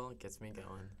field goal, it gets me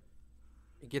going.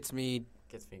 It gets me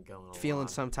Gets me going a feeling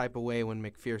lot. some type of way when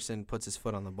McPherson puts his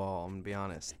foot on the ball. I'm going to be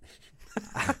honest.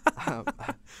 love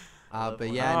But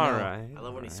when- yeah, All no. right. I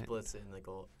love when he all right. splits it in the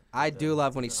goal. I the- do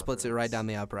love when he the splits it right uprights. down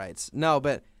the uprights. No,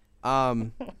 but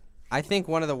I think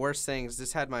one of the worst things.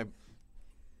 This had maybe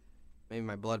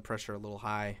my blood pressure a little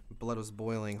high. Blood was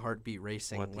boiling, heartbeat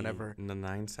racing. What, whenever the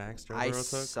 9 sacks Joe I Burrow took?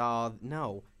 saw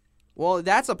no. Well,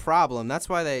 that's a problem. That's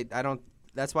why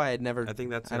That's why I'd never. I think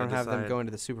that's I don't gonna have them decide- going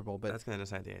to the Super Bowl, but that's going to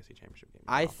decide the AFC Championship game.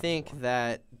 I Offensive think line.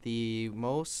 that the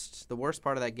worst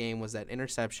part of that game was that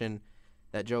interception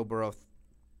that Joe Burrow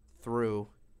threw.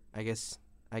 I guess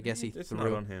he it's threw.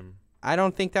 not on him. I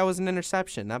don't think that was an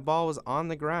interception. That ball was on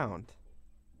the ground.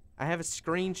 I have a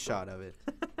screenshot of it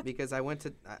because I went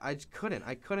to. I just couldn't.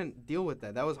 I couldn't deal with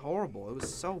that. That was horrible. It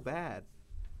was so bad.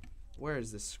 Where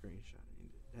is this screenshot?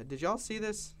 Did y'all see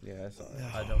this? Yeah, I saw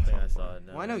it. I don't think I saw it.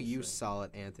 No, Well, I know it's, you saw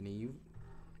it, Anthony. You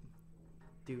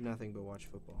do nothing but watch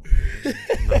football.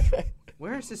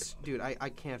 Where is this, dude? I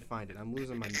can't find it. I'm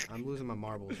losing my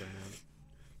marbles right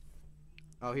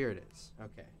now. Oh, here it is.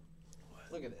 Okay.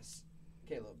 Look at this,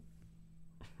 Caleb.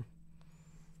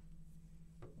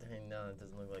 Dang, no, it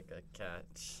doesn't look like a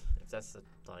catch. If that's the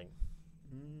like,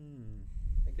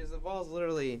 Because the ball's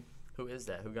literally who is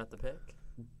that? Who got the pick?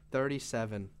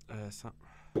 37. Some,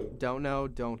 Don't know,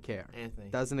 don't care. Anthony.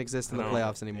 Doesn't exist in the I don't know.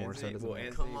 playoffs anymore, so it doesn't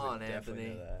matter. Come on,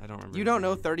 Anthony. I don't remember. You his don't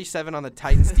know name. 37 on the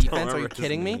Titans I don't defense? Are you remember his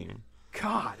kidding me? name.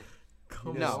 God.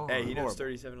 Come No. on. Hey, he knows Horrible.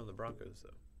 37 on the Broncos though.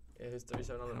 Yeah, who's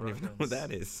 37 on I the don't even know who Broncos?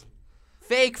 that is.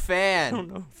 Fake I fan.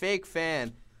 don't know. Fake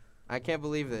fan. I can't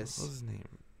believe What's this. his name?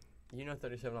 You know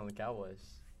 37 on the Cowboys.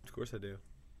 Of course I do.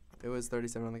 It was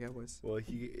 37 on the Cowboys. Well, it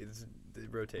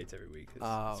rotates every week. It's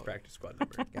Oh. practice squad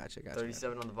number. Gotcha.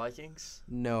 37 on the Vikings.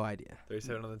 No idea.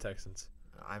 37 on the Texans.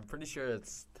 I'm pretty sure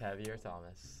it's Tavier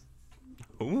Thomas.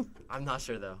 Who? I'm not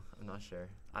sure though. I'm not sure.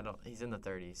 I don't. He's in the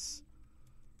 30s.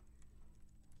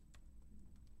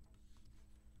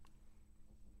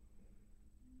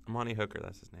 Amani Hooker,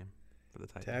 that's his name for the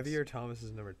Titans. Tavier Thomas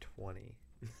is number 20.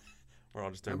 We're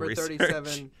all just doing Number research.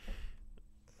 37.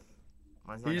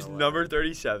 Mine's not He's gonna number work.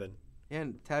 37.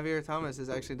 And Tavier Thomas is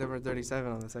actually number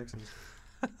 37 on the Texans.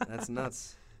 That's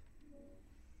nuts.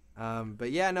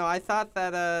 But yeah, no, I thought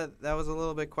that that was a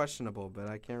little bit questionable, but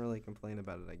I can't really complain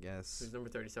about it, I guess. Who's number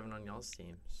 37 on y'all's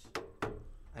teams?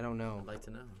 I don't know, I'd like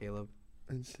to know. Caleb.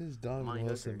 It says Donovan Amani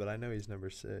Wilson, Hooker. but I know he's number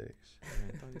 6.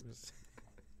 I thought he was.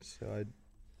 So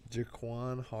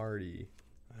Jaquan Hardy.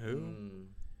 Who?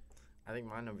 I think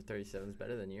my number 37 is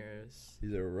better than yours.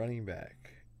 He's a running back.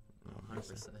 Oh,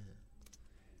 100%.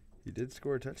 He did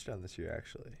score a touchdown this year,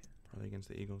 actually. Probably against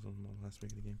the Eagles on the last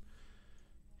week of the game.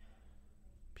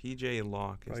 PJ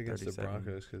Locke is Probably against 37. the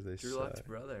Broncos because they Drew suck. Lock's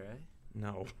brother, eh?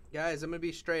 No. Guys, I'm gonna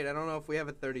be straight. I don't know if we have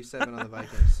a 37 on the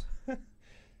Vikings.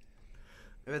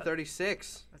 We have a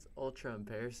 36. That's ultra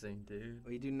embarrassing, dude.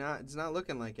 We do not. It's not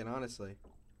looking like it, honestly.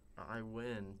 I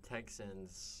win.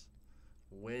 Texans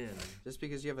win. Just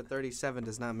because you have a 37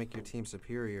 does not make your team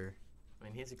superior. I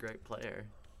mean, he's a great player.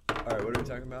 All right, what are we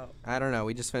talking about? I don't know.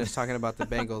 We just finished talking about the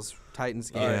Bengals Titans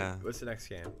game. All right, Yeah. what's the next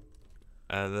game?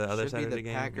 The other Should be Saturday the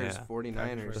game. Packers yeah.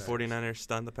 49ers. The 49ers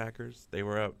stunned the Packers. They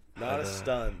were up. Not at, a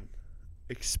stun.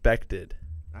 Expected.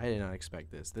 I did not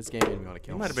expect this. This game made me want to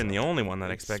kill You might have been the only one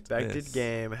that expected this.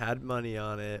 game. Had money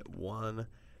on it. Won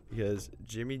because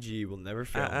Jimmy G will never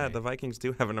fail. me. The Vikings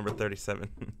do have a number 37.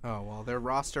 Oh, well, their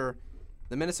roster,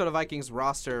 the Minnesota Vikings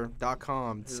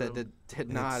roster.com said that did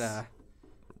not. It's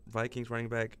Vikings running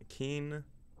back Keen.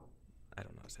 I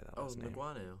don't know how to say that Oh, last name.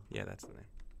 Nguanu. Yeah, that's the name.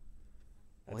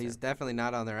 Well, That's he's it. definitely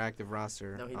not on their active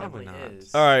roster. No, he Probably definitely not.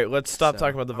 is. All right, let's stop So-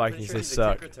 talking about the I'm pretty Vikings. sure They he's a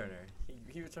suck. kick returner.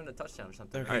 He returned a touchdown or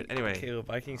something. Okay. All right, anyway. Caleb,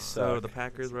 Vikings So suck. the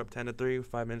Packers were up 10-3 with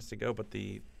 5 minutes to go, but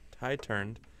the tide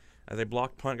turned as a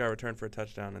blocked punt got returned for a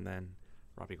touchdown, and then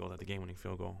Robbie Gould had the game-winning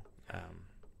field goal.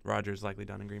 Rodgers likely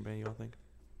done in Green Bay, you all think?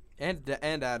 And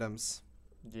Adams.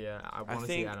 Yeah, I I want to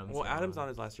see think. Adams. Well, Adams on on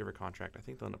his last year of a contract. I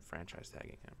think they'll end up franchise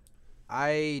tagging him.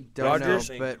 I don't Rodgers,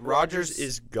 know, but Rodgers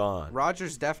is gone.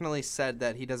 Rodgers definitely said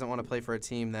that he doesn't want to play for a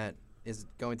team that is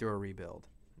going through a rebuild.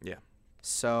 Yeah.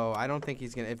 So I don't think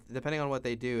he's gonna. Depending on what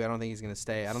they do, I don't think he's gonna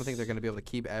stay. I don't think they're gonna be able to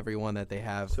keep everyone that they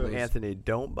have. So loose. Anthony,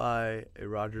 don't buy a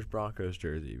Rodgers Broncos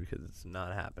jersey because it's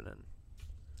not happening.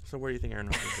 So where do you think Aaron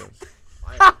Rodgers goes?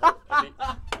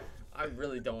 I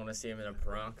really don't want to see him in a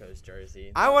Broncos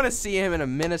jersey. I want to see him in a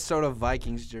Minnesota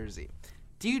Vikings jersey.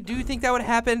 Do you think that would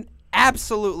happen?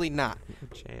 Absolutely not. No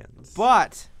chance.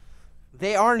 But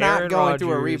they are not Aaron going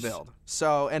through a Rodgers rebuild.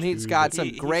 So, and he's to got the- some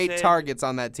He great said- targets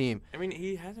on that team. I mean,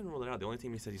 he hasn't ruled it out. The only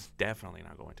team he said he's definitely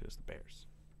not going to is the Bears.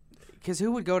 Because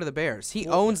who would go to the Bears? He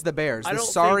Well, owns the Bears, I the don't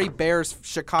sorry think- Bears I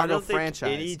Chicago don't think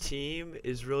franchise. any team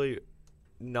is really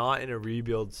not in a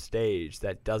rebuild stage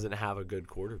that doesn't have a good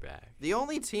quarterback. The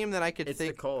only team that I could It's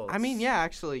think. the Colts. I mean, yeah,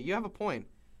 actually, you have a point.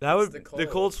 That would the the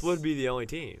Colts Colts. would be the only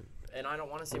team. And I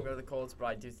don't want to see him go to the Colts, but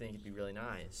I do think it'd be really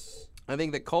nice. I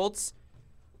think the Colts,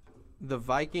 the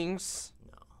Vikings,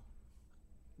 No.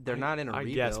 they're not in a I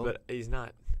rebuild. guess, but he's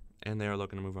not. And they are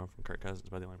looking to move on from Kirk Cousins,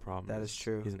 but the only problem That is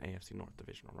true. He's an AFC North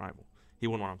divisional rival. He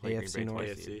wouldn't want to play AFC Green Bay North.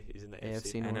 twice. AFC. He's in the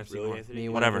AFC AFC. North. NFC Really, North. Anthony? Me,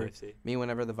 Whatever. AFC. Me,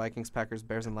 whenever the Vikings, Packers,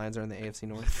 Bears, and Lions are in the AFC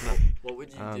North. What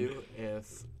would you Um, do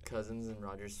if Cousins and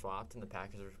Rodgers swapped and the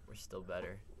Packers were still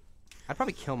better? I'd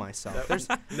probably kill myself. That- There's,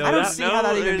 No, I don't that- see how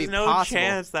that even there's be no possible.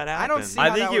 chance that I happens. don't see I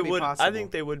how think that it would be would. I possible.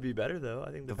 think they would be better though.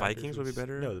 I think The Packers Vikings would be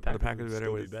better? No, Or the the Packers, Packers would better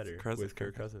still with be better Cousins? with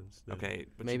Kirk Cousins. than- Okay,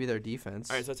 but Maybe their defense.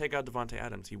 All right, so take out Devontae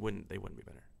Adams. They wouldn't be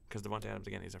better because Devontae Adams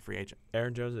again, he's a free agent.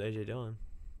 Aaron Jones and AJ Dillon.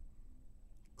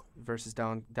 versus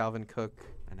Dalvin Cook.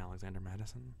 And Alexander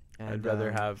Madison. And, I'd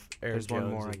rather have Aaron there's Jones.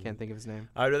 one more. I and- can't think of his name.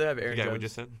 I'd rather have The Aaron guy Jones. we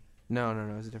just said.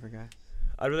 No, it's a different guy.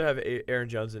 I'd rather have Aaron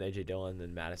Jones and AJ Dillon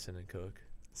than Madison and Cook.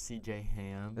 CJ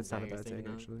Ham. That's is not that a who you're bad take,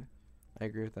 thinking of? actually. I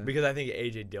agree with that. Because I think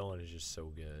AJ Dillon is just so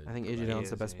good. I think Like, AJ Dillon's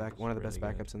the is, best he back, is one of the best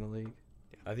really good. backups in the league.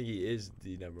 I think he is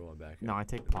the number one backup. No, I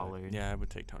take Like, Pollard. Yeah, I would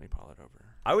take Tony Pollard over.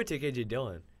 I would take AJ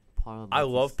Dillon. Pollard I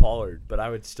like love he's- Pollard, but I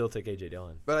would still take AJ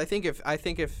Dillon. But I think if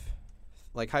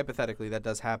like hypothetically that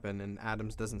does happen and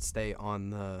Adams doesn't stay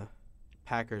on the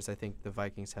Packers, I think the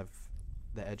Vikings have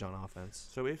the edge on offense.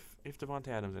 So if Devontae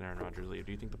Adams and Aaron Rodgers leave,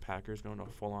 do you think the Packers go into a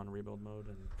full-on rebuild mode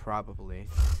and Probably.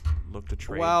 look to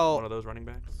trade Well- one of those running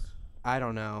backs? I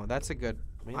don't know. That's a good.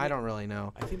 mean, I don't really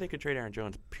know. I think they could trade Aaron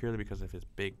Jones purely because of his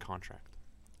big contract.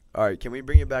 All right, can we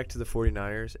bring it back to the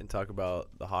 49ers and talk about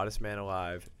the hottest man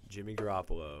alive, Jimmy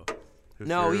Garoppolo? Who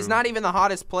No, he's threw- not even the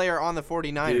hottest player on the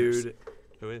 49ers. Dude,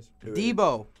 Who is? who is-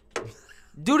 Debo.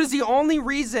 Dude is the only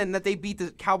reason that they beat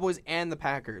the Cowboys and the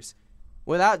Packers.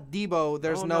 Without Debo,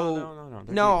 there's Oh, no. no.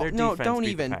 No, Their no, defense don't beat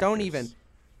the even, Packers.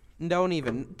 don't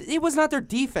even. It was not their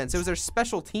defense. It was their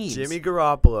special teams. Jimmy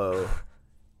Garoppolo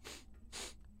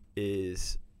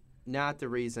is Not the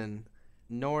reason.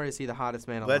 Nor is he the hottest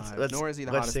man Let's- alive. let's- Nor is he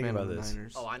the let's hottest think man about on the this.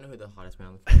 Niners. Oh, I know who the hottest man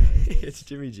on the 49ers is. it's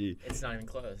Jimmy G. It's not even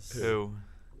close. Who?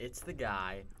 It's the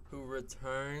guy who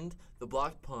returned the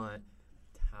blocked punt,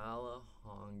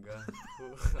 Talahonga.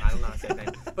 I don't know how to say his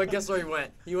name. But guess where he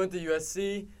went? He went to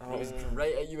USC. He was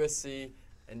great at USC.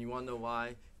 And you want to know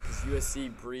why? Because USC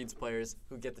breeds players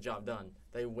who get the job done.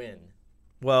 They win.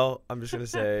 Well, I'm just gonna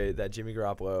say that Jimmy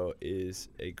Garoppolo is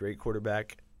a great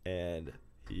quarterback and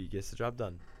he gets the job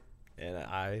done. And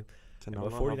I'm a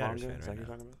 49ers fan Is that right who you're now.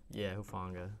 talking about? Yeah,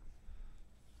 Hufanga.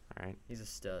 All right. He's a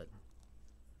stud.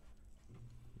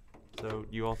 So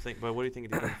you all think, but what do you think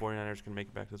the 49ers can make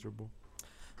it back to the Super Bowl?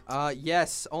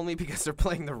 Yes, only because they're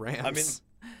playing the Rams.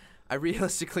 I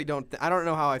realistically don't. I don't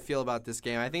know how I feel about this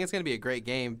game. I think it's going to be a great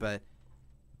game, but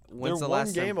when's They're the one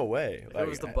last game time? away. If it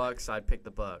was the Bucks, I'd pick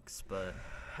the Bucks. But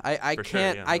I For sure,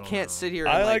 can't. yeah. I I don't can't know. sit here.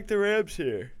 And I like the Rams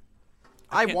here.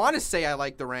 I can't- want to say I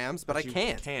like the Rams, but I you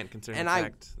can't. Can't considering And the I,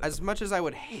 fact that as much as I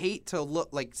would hate to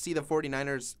see the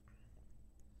 49ers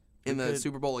in We the could-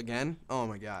 Super Bowl again. Oh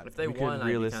my God. if they We could won, I'd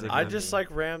be realistically- kind I of just like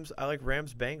Rams. I like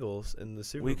Rams Bengals in the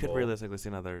Super we Bowl. could realistically see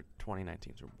another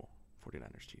 2019 Super Bowl,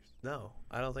 49ers Chiefs. No,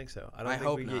 I don't think so. I don't I think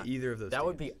hope we not. get either of those. That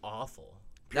would teams. be awful.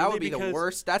 That would Purely be the because-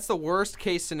 worst. That's the worst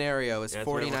case scenario is Yeah, that's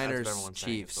what 49ers everyone's saying, it's the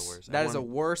Chiefs. worst. That is a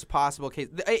Everyone- worst possible case.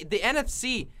 The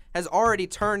NFC has already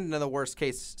turned into the worst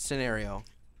case scenario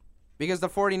because the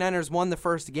 49ers won the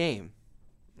first game.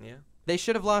 Yeah. They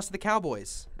should have lost to the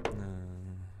Cowboys.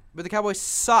 But the Cowboys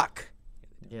suck.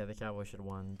 Yeah, the Cowboys should have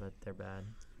won, but they're bad.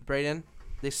 Braden,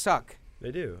 they suck.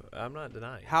 They do. I'm not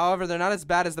denying. However, they're not as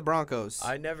bad as the Broncos.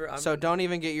 I never. So don't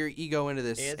even get your ego into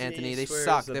this, Anthony. They swears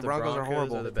suck. that The Broncos are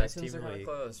horrible. Are the best Texans team are in the kind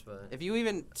of league. close, but If you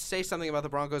even say something about the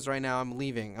Broncos right now, I'm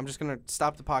leaving. I'm just gonna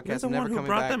stop the podcast. You're the I'm never one who coming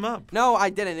brought back. them up. No, I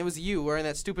didn't. It was you wearing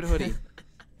that stupid hoodie. That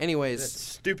Anyways,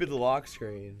 stupid lock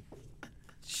screen.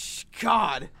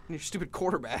 God, and your stupid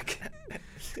quarterback.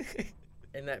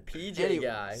 and that PJ Anyway,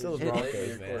 guy. still who's the really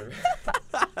Broncos, good man.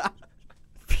 quarterback.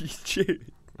 PJ.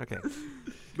 Okay.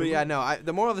 But yeah, no.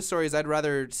 The moral of the story is I'd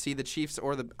rather see the Chiefs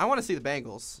or I want to see the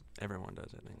Bengals. Everyone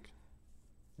does, I think.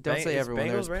 Don't say it's everyone.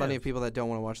 There's Bengals, plenty of Rams. people that don't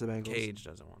want to watch the Bengals. Cage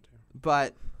doesn't want to.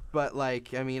 But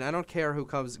like, I mean, I don't care who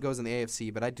goes in the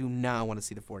AFC, but I do not want to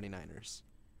see the 49ers.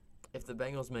 If the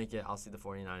Bengals make it, I'll see the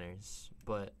 49ers.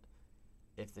 But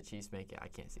if the Chiefs make it, I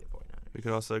can't see the 49ers. We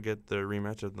could also get the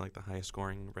rematch of like the highest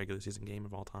scoring regular season game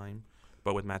of all time,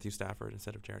 but with Matthew Stafford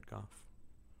instead of Jared Goff.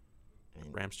 I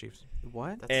mean, Rams Chiefs.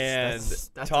 What? And that's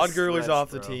a Todd Gurley's stretch,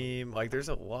 off the bro. team. Like, there's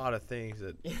a lot of things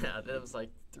that. Yeah, that was like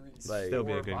Like- Still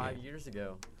be a 4 or good 5 game. years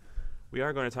ago. We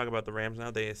are going to talk about the Rams now.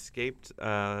 They escaped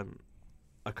a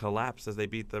collapse as they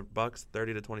beat the Bucks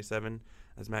 30-27.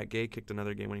 As Matt Gay kicked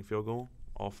another game-winning field goal.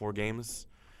 All 4 games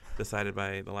decided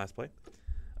by the last play.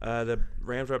 The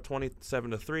Rams were up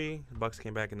 27-3. The Bucks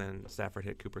came back, and then Stafford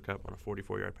hit Cooper Kupp on a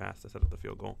 44-yard pass to set up the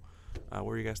field goal.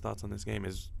 What are you guys' thoughts on this game?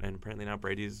 And apparently now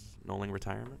Brady's nulling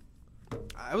retirement.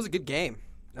 It was a good game.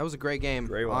 That was a great game.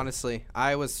 Great one. Honestly,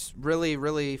 I was really,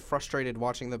 really frustrated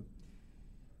watching the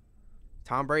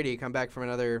Tom Brady come back from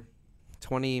another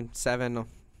 27-3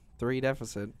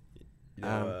 deficit. You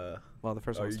know, Well, the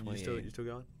first are one was you 28. still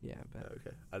going? Yeah, but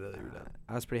Okay. I know that you were done.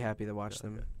 I was pretty happy to watch Yeah,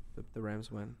 them. okay. The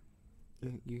Rams win.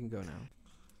 You can go now.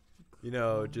 You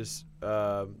know, just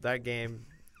that game,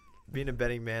 being a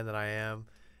betting man that I am,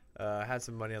 I had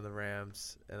some money on the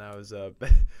Rams, and I was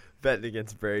betting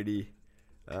against Brady.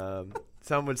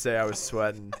 Some would say I was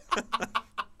sweating.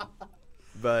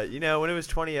 But you know, when it was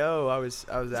 20-0, I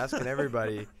was asking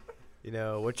everybody, you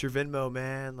know, what's your Venmo,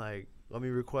 man? Like, let me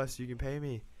request you can pay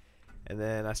me. And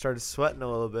then I started sweating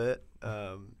a little bit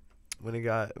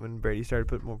when Brady started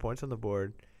putting more points on the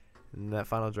board, and that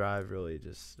final drive really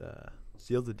just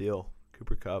sealed the deal.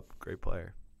 Cooper Kupp, great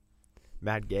player.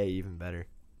 Matt Gay, even better.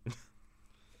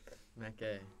 Matt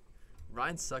Gay.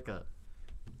 Ryan Suckup.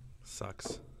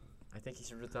 Sucks. I think he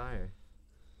should retire.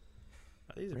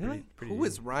 He's a Really? pretty Who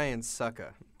is Ryan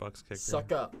Sucka? Bucks kicker.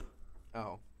 Suck up.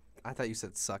 Oh, I thought you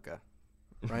said Sucka.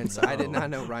 Ryan Sucka. I did not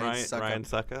know Ryan Sucka. Ryan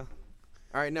Sucka.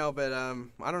 All right, no, but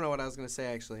I don't know what I was gonna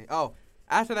say actually. Oh,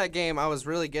 after that game, I was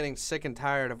really getting sick and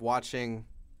tired of watching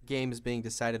games being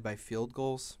decided by field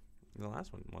goals. The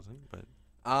last one wasn't, but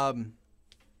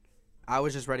I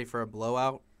was just ready for a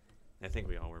blowout. I think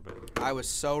we all were. But I was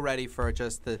so ready for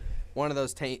just one of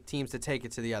those teams to take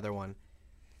it to the other one,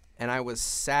 and I was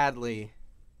sadly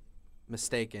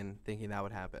mistaken thinking that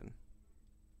would happen.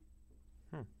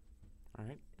 all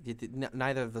right,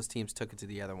 Neither of those teams took it to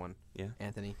the other one. Yeah.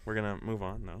 Anthony. we're gonna move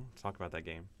on though. Talk about that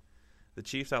game. The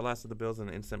Chiefs outlasted the Bills in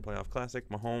an instant playoff classic.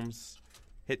 Mahomes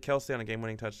hit Kelsey on a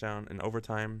game-winning touchdown in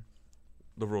overtime.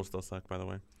 The rules still suck, by the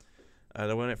way.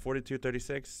 They won at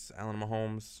 42-36. Allen and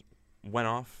Mahomes went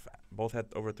off. Both had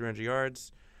over 300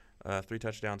 yards, 3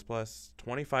 touchdowns plus.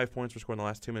 25 points were scored in the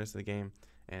last 2 minutes of the game.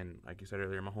 And like you said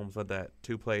earlier, Mahomes led that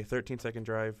 2-play, 13-second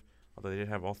drive, although they did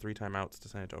have all 3 timeouts to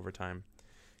send it to overtime.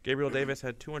 Gabriel Davis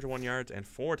had 201 yards and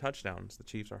 4 touchdowns. The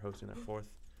Chiefs are hosting their 4th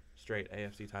straight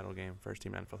AFC title game. First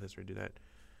team in NFL history to do that.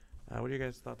 What are your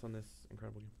guys' thoughts on this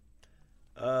incredible game?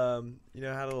 You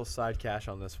know, I had a little side cash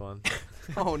on this one.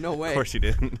 Oh, no way. Of course you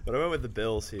didn't. But I went with the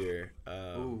Bills here.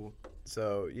 Ooh.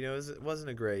 So, you know, it wasn't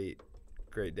a great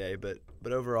day, but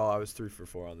overall I was 3 for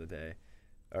 4 on the day.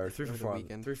 Or 3 for 4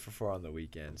 on 3 for 4 on the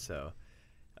weekend. So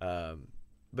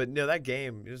but no, that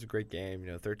game, it was a great game, you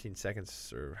know, 13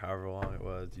 seconds or however long it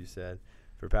was, you said,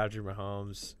 for Patrick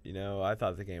Mahomes. You know, I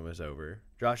thought the game was over.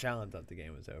 Josh Allen thought the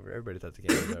game was over. Everybody thought the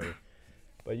game was over.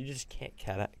 But you just can't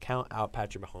count out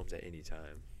Patrick Mahomes at any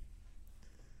time.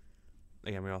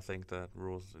 Again, we all think the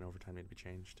rules in overtime need to be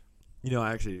changed. You know,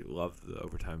 I actually love the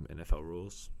overtime NFL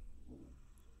rules.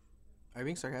 Are you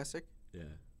being sarcastic? Yeah.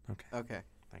 Okay.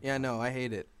 Thank Yeah, you. no, I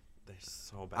hate it. They're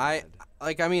so bad.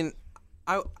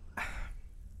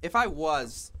 If I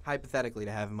was hypothetically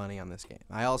to have money on this game,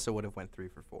 I also would have went 3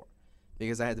 for 4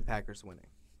 because I had the Packers winning.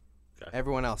 Okay.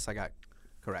 Everyone else I got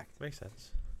correct. Makes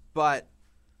sense. But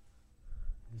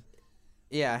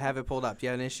yeah, I have it pulled up. Do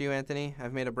you have an issue, Anthony?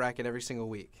 I've made a bracket every single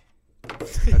week.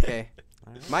 Okay.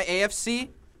 All right. My AFC,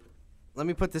 let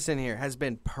me put this in here, has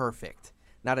been perfect.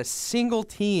 Not a single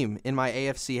team in my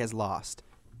AFC has lost,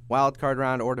 wild card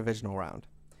round or divisional round.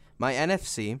 My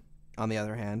NFC, on the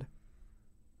other hand,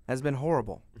 has been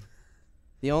horrible.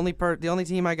 The only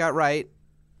team I got right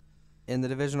in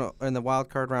the wild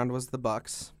card round was the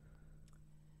Bucks,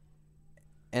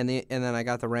 and then I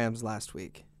got the Rams last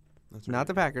week. That's Not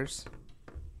the Packers,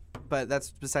 but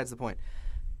that's besides the point.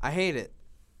 I hate it.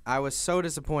 I was so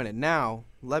disappointed. Now,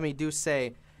 let me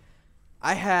say,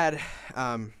 I had,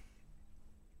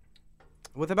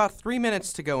 with about 3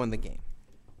 minutes to go in the game,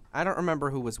 I don't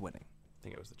remember who was winning. I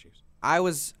think it was the Chiefs. I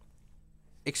was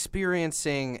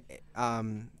experiencing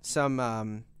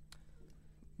some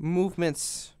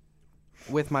movements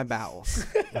with my bowels.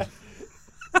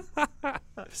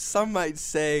 Some might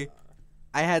say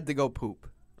I had to go poop.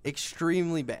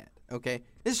 Extremely bad, okay?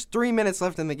 There's 3 minutes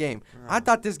left in the game. I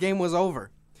thought this game was over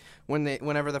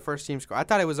whenever the first team scored. I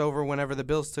thought it was over whenever the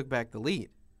Bills took back the lead.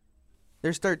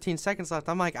 There's 13 seconds left.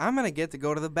 I'm like, I'm going to get to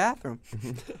go to the bathroom.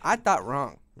 I thought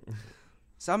wrong.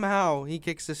 Somehow he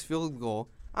kicks this field goal.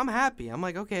 I'm happy. I'm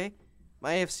like, okay,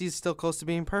 my AFC is still close to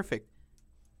being perfect.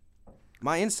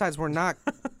 My insides were not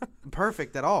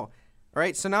perfect at all. All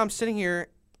right, so now I'm sitting here.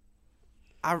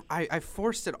 I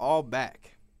forced it all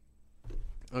back.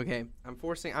 Okay,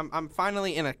 I'm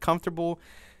finally in a comfortable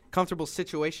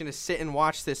situation to sit and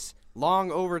watch this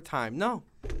long overtime. No,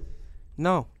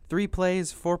 3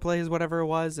 plays, 4 plays, whatever it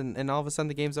was, and all of a sudden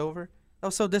the game's over. That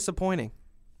was so disappointing.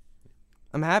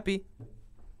 I'm happy,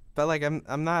 but like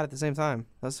I'm not at the same time.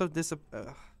 I was so So,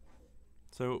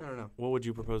 I don't know. what would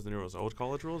you propose the new rules? Old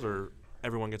college rules, or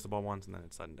everyone gets the ball once and then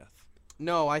it's sudden death?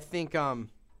 No, I think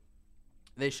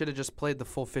they should have just played the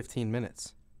full 15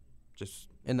 minutes. Just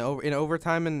In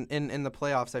overtime and in the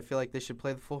playoffs, I feel like they should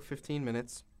play the full 15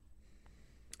 minutes.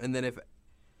 And then if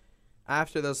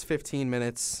after those 15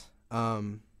 minutes,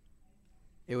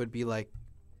 it would be like,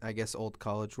 I guess, old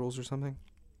college rules or something.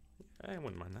 I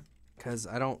wouldn't mind that. Because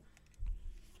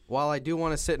while I do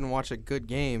want to sit and watch a good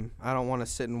game, I don't want to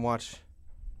sit and watch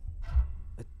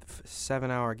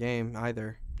 7-hour game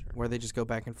either, Sure. where they just go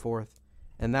back and forth.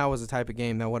 And that was the type of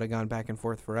game that would have gone back and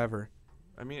forth forever.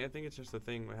 I mean, I think it's just the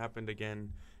thing that happened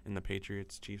again in the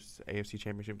Patriots-Chiefs AFC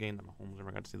Championship game that Mahomes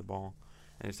never got to see the ball.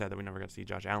 And it's sad that we never got to see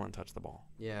Josh Allen touch the ball.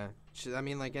 Yeah. I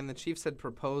mean, like, and the Chiefs had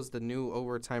proposed the new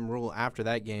overtime rule after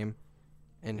that game.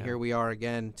 And Yeah. here we are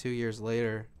again 2 years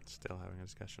later. Still having a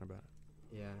discussion about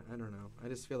it. Yeah, I don't know. I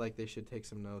just feel like they should take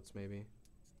some notes maybe.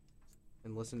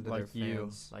 And listen to Like their you,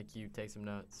 fans. like you, take some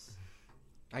notes.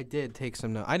 I did take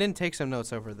some notes. I didn't take some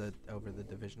notes over the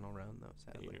divisional round though,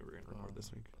 You sadly. knew we were going to record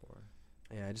this week.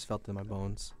 Yeah, I just felt it in my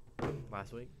bones.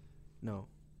 Last week. No,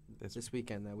 This this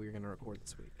weekend that we were going to record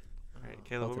this week. All right, Oh.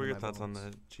 Caleb, what Felt it were in your my thoughts on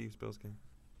bones. the Chiefs-Bills game?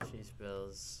 Chiefs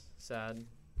Bills, sad,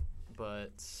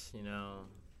 but you know,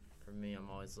 for me, I'm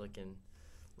always looking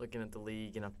at the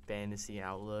league in a fantasy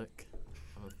outlook.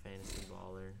 I'm a fantasy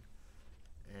baller,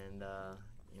 and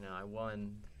you know, I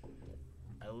won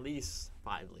at least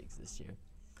 5 leagues this year.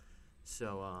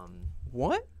 So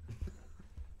What?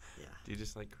 yeah, Do you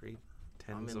just like create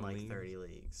tens I'm in of like leagues? 30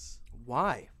 leagues.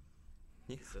 Why?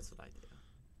 That's what I do.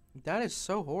 That is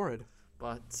so horrid.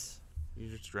 But You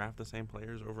just draft the same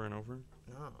players over and over?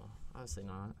 no, obviously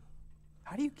not.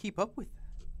 How do you keep up with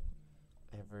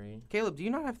that? Every Caleb, do you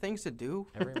not have things to do?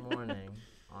 morning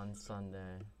on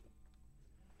Sunday.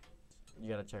 You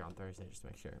gotta check on Thursday just to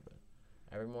make sure, but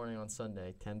every morning on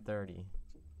Sunday, 10:30,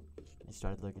 you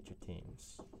start to look at your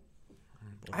teams.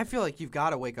 I feel like you've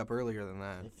got to wake up earlier than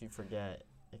that. If you forget,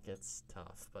 it gets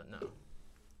tough. But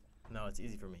no, it's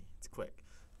easy for me. It's quick.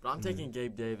 But I'm taking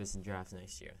Gabe Davis in draft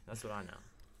next year. That's what I know.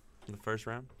 In the first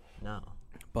round? No,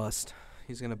 Bust.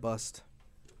 He's going to bust.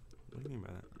 What do you mean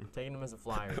by that? I'm taking him as a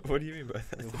flyer. What do you mean by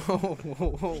that? Whoa,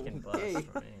 whoa, He can bust okay.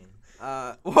 for me.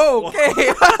 Whoa,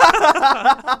 okay.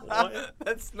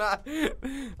 That's not.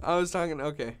 I was talking.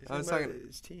 Okay, I was talking.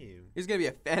 his team. He's gonna be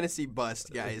a fantasy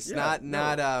bust, guys. Yeah,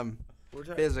 not We're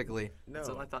talking. physically. That's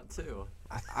what I thought too.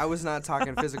 I was not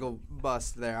talking physical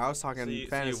bust there. I was talking So you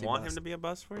fantasy want bust. him to be a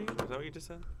bust for you? Is that what you just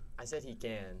said? I said he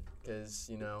can, because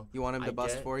you know. You want him to I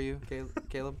bust get- for you,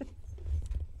 Caleb?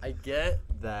 I get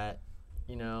that,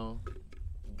 you know,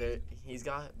 he's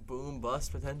got boom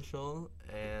bust potential,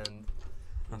 and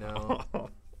you know,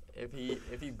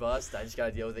 if he busts, I just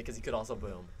gotta deal with it because he could also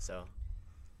boom. So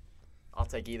I'll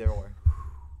take either or.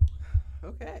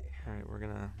 Okay. All right, we're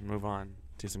going to move on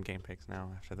to some game picks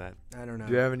now after that. I don't know.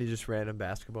 Do you have any just random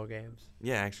basketball games?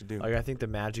 Yeah, I actually do. Like I think the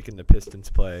Magic and the Pistons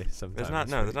play sometime. There's not,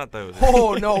 this no, week. there's not those.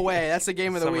 Oh no way! That's the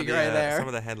game of the Some week right there. Some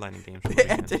of the headlining games. from the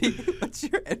weekend. Anthony, what's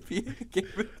your NBA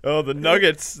game? Oh, the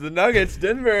Nuggets,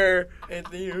 Denver.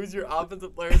 Anthony, who's your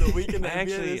offensive player of the week in the I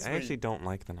NBA this actually week? don't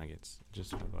like the Nuggets. Just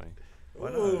by the way. Why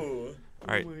not? Ooh.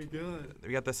 All right, my god.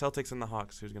 we got the Celtics and the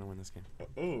Hawks. Who's gonna win this game?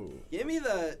 Ooh. Give me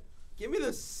the.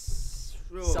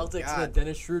 Celtics in the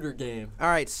Dennis Schroeder game. All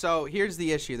right, so here's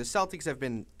the issue. The Celtics have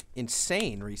been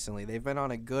insane recently. They've been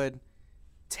on a good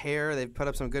tear. They've put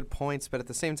up some good points, but at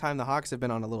the same time, the Hawks have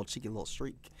been on a little cheeky little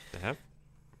streak. They have.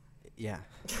 Yeah,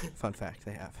 fun fact,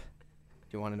 they have.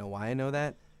 Do you want to know why I know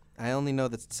that? I only know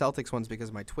the Celtics ones because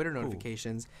of my Twitter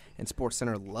notifications, and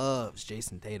SportsCenter loves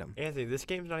Jason Tatum. Anthony, this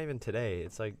game's not even today.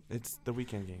 It's like It's the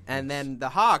weekend game. And then the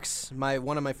Hawks,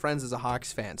 one of my friends is a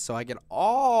Hawks fan, so I get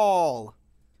all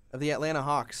of the Atlanta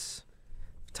Hawks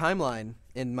timeline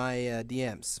in my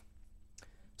DMs.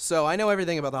 So I know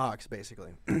everything about the Hawks,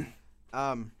 basically.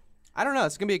 I don't know.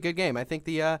 It's gonna be a good game. I think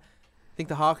the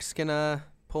Hawks can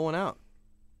pull one out.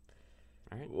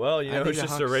 All right. well, you I know, think it's the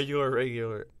just a Hawks-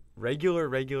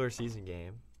 regular season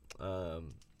game.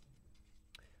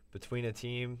 Between a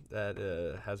team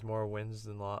that has more wins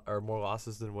than more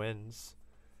losses than wins.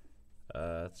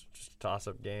 It's just a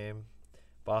toss-up game.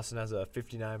 Boston has a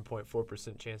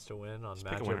 59.4% chance to win on Just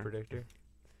pick a Matchup winner. Predictor.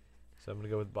 So I'm gonna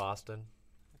go with Boston.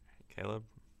 Caleb.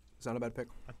 It's not a bad pick.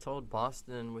 I told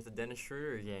Boston with the Dennis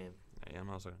Schroeder game. Yeah, I'm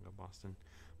also gonna go Boston.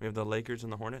 We have the Lakers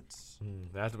and the Hornets.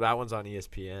 That one's on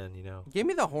ESPN. You know, Give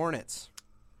me the Hornets.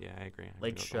 Yeah, I agree. I'm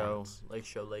Lake gonna go Show. Hornets.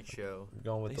 Lake Show. I'm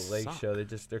going with They the Lake suck. Show.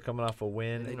 They're coming off a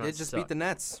win. They do did not just suck. beat the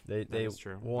Nets They is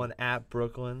true. won at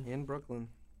Brooklyn. in Brooklyn.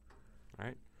 All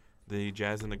right. The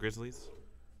Jazz and the Grizzlies.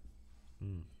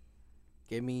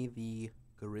 Give me the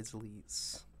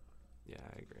Grizzlies. Yeah,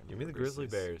 I agree. I'm Give me gonna the go Grizzly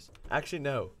Grizzlies. Bears. Actually,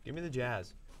 no. Give me the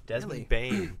Jazz. Desmond Really?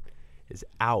 Bain is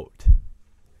out.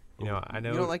 You know, I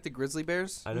know You don't like the Grizzly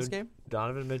Bears I in this know- game?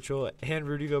 Donovan Mitchell and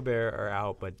Rudy Gobert are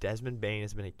out, but Desmond Bain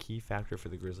has been a key factor for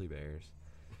the Grizzly Bears.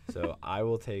 So I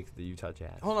will take the Utah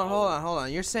Jazz. Hold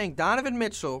on. You're saying Donovan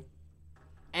Mitchell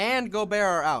and Gobert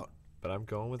are out, But I'm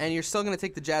going with and you're still going to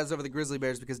take the Jazz over the Grizzly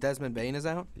Bears because Desmond Bain is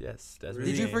out? yes. Desmond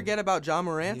Did you Bain. forget about John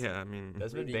Morant? Yeah, I mean,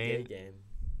 Desmond Rudy Gay Bain? game.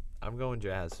 I'm going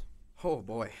Jazz. Oh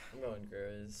boy. I'm going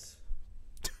Grizz.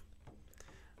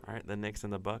 All right, the Knicks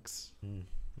and the Bucks.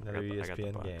 Another I got the ESPN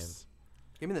game. Bucks.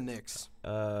 Give me the Knicks.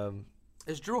 Um,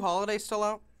 Is Drew Holiday still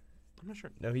out? I'm not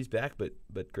sure. no, he's back, but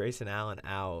Grayson Allen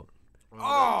out.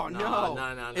 Oh,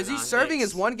 no. Is he serving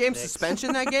his one-game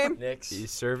suspension that game? Knicks. He's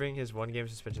serving his 1-game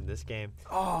suspension this game.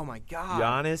 Oh my God.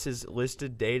 Giannis is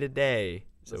listed day to day,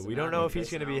 so Listen, we I don't know mean, if he's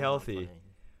going to Grayson be Allen's not healthy. playing.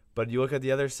 But you look at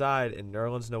the other side, and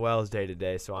Nerlens Noel is day to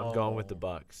day, so I'm going with the Oh.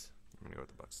 Bucks. I'm gonna go with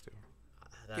the Bucks too.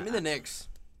 Give me the Knicks.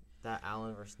 That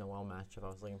Allen versus Noel matchup I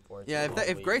was looking forward to. Yeah, all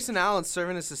if week. Grayson Allen's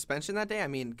serving a suspension that day, I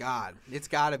mean, God, it's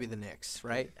got to be the Knicks,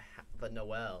 right? But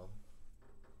Noel.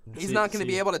 He's not going to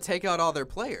be able to take out all their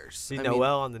players. See, I mean,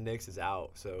 Noel on the Knicks is out,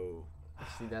 so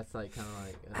See, that's like kind of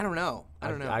like. I don't know. I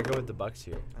don't know. I go with the Bucks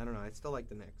here. I don't know. I still like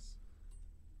the Knicks.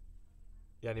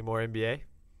 You got any more NBA?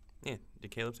 Yeah.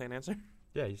 Did Caleb say an answer?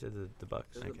 Yeah, you said the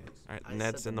Bucks. Okay. All right. I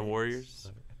Nets said and the the Knicks.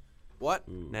 Warriors. What?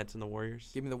 Ooh. Nets and the Warriors.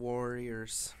 Give me the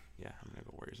Warriors. Yeah, I'm gonna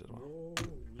go Warriors as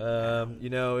well. You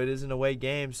know, it is an away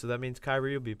game, so that means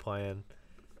Kyrie will be playing.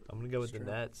 I'm gonna go with That's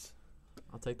the true. Nets.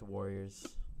 I'll take the Warriors.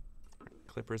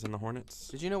 Clippers and the Hornets.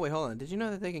 Did you know? Wait, hold on. Did you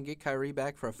know that they can get Kyrie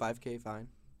back for a $5,000 fine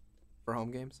for home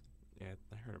games? Yeah,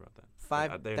 I heard about that. They're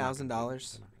not gonna do- $5,000.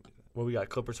 they're not gonna do that. Well, we got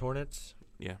Clippers Hornets.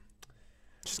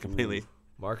 Just completely.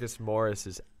 Marcus Morris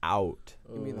is out.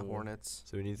 Give me the Ooh. Hornets.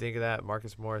 So when you think of that,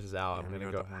 Marcus Morris is out. Yeah, I'm I'm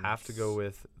gonna gonna go go with the have to go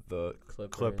with the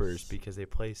Clippers because they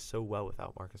play so well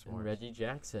without Marcus And Morris, Reggie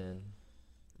Jackson,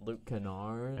 Luke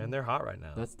Kennard. and they're hot right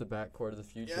now. That's the backcourt of the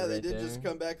future right there.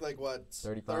 come back like what?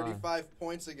 35.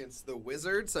 Points against the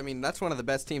Wizards. I mean, that's one of the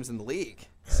best teams in the league.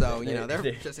 So you know they're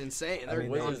They- just insane. I They're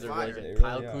mean, Wizards on are fire. legend. They really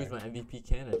Kyle are. Kuzma, MVP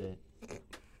candidate.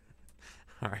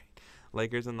 All right.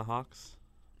 Lakers and the Hawks.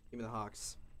 Give me the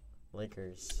Hawks.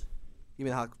 Lakers. Give me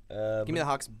the Hawks. Give me the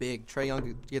Hawks big. Trey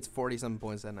Young gets 40-something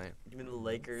points that night. Give me the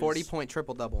Lakers. 40-point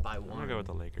triple-double. by I'm one. gonna go with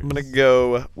the Lakers. I'm gonna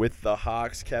go with the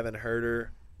Hawks. Kevin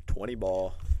Herter, 20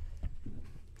 ball.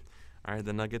 All right,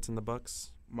 the Nuggets and the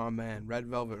Bucks. My man, red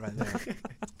velvet right there.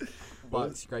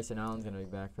 Bucks. Grayson Allen's gonna be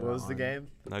back for What that was the one. game?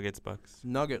 Nuggets, Bucks.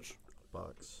 Nuggets.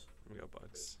 Bucks. I'm gonna go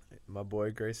Bucks. My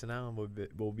boy Grayson Allen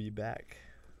will be back.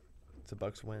 It's a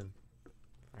Bucks win.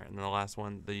 All right, and then the last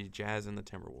one, the Jazz and the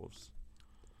Timberwolves.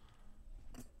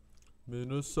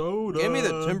 Minnesota. Give me the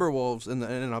Timberwolves in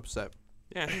an upset.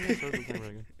 Yeah, I think that's really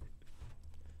good.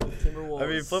 Timberwolves. I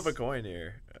mean, flip a coin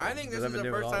here. I think this Because I've is the been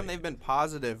doing it first all time week. they've been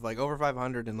positive, like over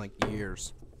 500 in like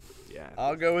years. Yeah.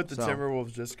 I'll go with the So-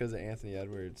 Timberwolves just because of Anthony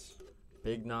Edwards.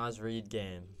 Big Nas Reed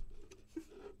game.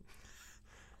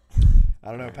 I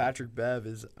don't know. Patrick Bev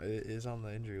is on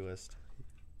the injury list.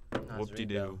 Nas Whoop de Reed,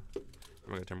 doo. though. I'm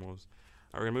gonna go Timberwolves.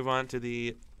 All right, we're gonna move on to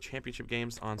the championship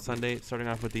games on Sunday. Starting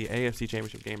off with the AFC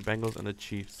Championship game, Bengals and the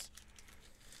Chiefs.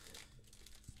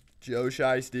 Joe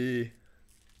Shiesty.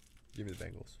 Give me the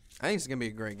Bengals. I think it's gonna be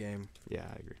a great game. Yeah,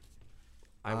 I agree.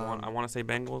 I Um, want to say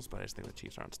Bengals, but I just think the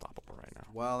Chiefs are unstoppable right now.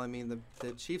 Well, I mean,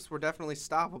 the Chiefs were definitely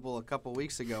stoppable a couple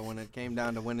weeks ago when it came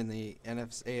down to winning the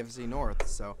AFC North.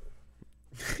 So,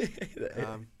 They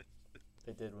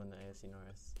did win the AFC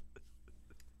North.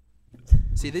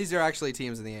 see, these are actually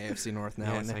teams in the AFC North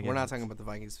now, Yes, I and get we're not it. talking about the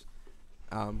Vikings.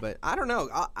 But I don't know.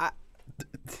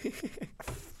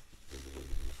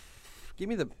 Give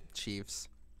me the Chiefs,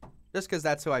 just because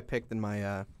that's who I picked in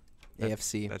my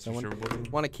AFC. That's So I your Super Bowl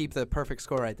team? want to keep the perfect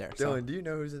score right there. So Dylan, do you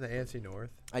know who's in the AFC North?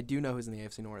 I do know who's in the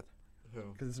AFC North. Who?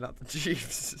 Because it's not the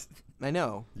Chiefs. I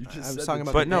know. You just I said was the talking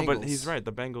about But the no, Bengals. but he's right.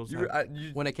 The Bengals. You, have-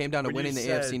 When it came down to When you winning the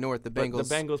said- AFC North, the but Bengals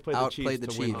the Bengals played the outplayed Chiefs the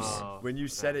to win. Chiefs. when you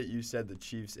said it, you said the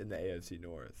Chiefs in the AFC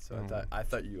North. So Mm. I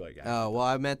thought you like. Oh well,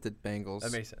 I meant the Bengals.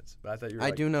 That makes sense. But I thought you were. I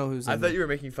like, do know who's. I in thought the- you were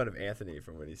making fun of Anthony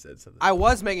from when he said something. I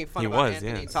was making fun He about was,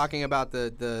 Anthony yes. talking about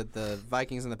the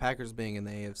Vikings and the Packers being in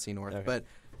the AFC North, Okay. but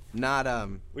not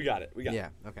We got it. We got it. yeah,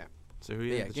 okay. So who? But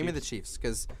You yeah, have the give me the Chiefs? Chiefs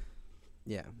because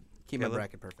keep my Caleb?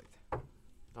 bracket perfect.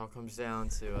 It all comes down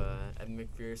to Evan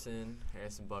McPherson,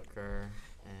 Harrison Butker,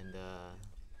 and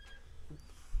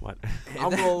What?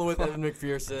 I'm rolling with Evan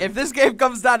McPherson. If this game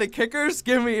comes down to kickers,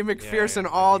 give me McPherson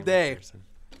all day.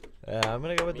 I'm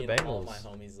gonna go with Me the and all Bengals. my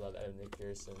homies love Evan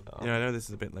McPherson. You know, I know this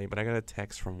is a bit late, but I got a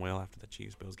text from Will after the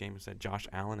Chiefs Bills game that said Josh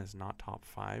Allen is not top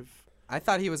 5. I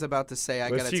thought he was about to say I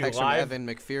Was got a he text live? from Evan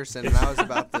McPherson, and I was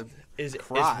about to. Is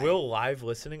cry. Will live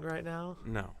listening right now?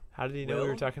 No, How did he know we were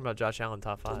Will? talking about Josh Allen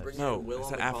top We'll 5? bring no. Will I on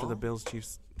said the after the call? Bills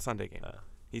Chiefs Sunday game.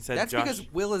 He said That's Josh.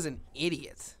 because Will is an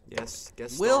idiot. Yes.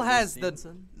 Guess Will star has Bruce the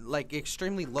Stevenson? like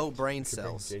extremely low brain Could bring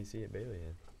cells. JC and Bailey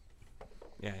in.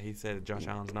 Yeah, he said Josh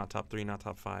Allen's not top 3, not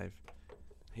top 5.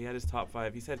 He had his top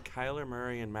 5. He said Kyler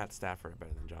Murray and Matt Stafford are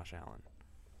better than Josh Allen.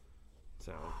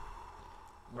 So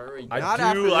Murray. I Not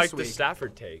after do this like the week.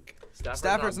 Stafford take.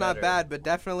 Stafford's not better. bad, but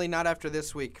definitely not after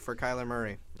this week for Kyler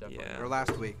Murray Definitely. Yeah. or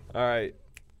last week. All right.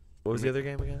 What was the other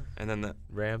game again? And then the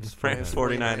Rams. Rams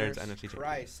 49ers NFC Championship.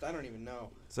 Christ, I don't even know.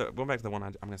 So going back to the one,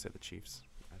 I'm gonna say the Chiefs.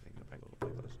 I think the Bengals will play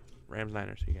close. Rams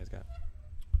Niners. Who you guys got?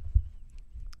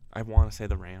 I want to say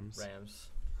the Rams.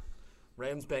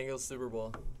 Rams Bengals Super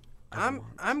Bowl. I'm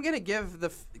gonna give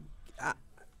the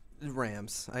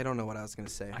Rams. I don't know what I was gonna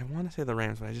say. I want to say the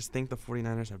Rams, but I just think the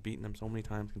 49ers have beaten them so many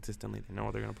times consistently. They know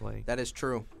what they're gonna play. That is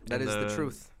true. That And is the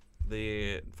truth.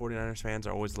 The 49ers fans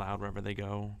are always loud wherever they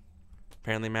go.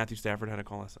 Apparently, Matthew Stafford had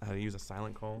to use a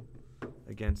silent call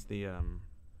against the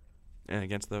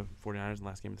 49ers in the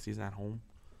last game of the season at home.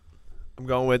 I'm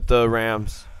going with the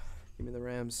Rams. Give me the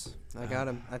Rams. I got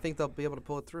him. I think they'll be able to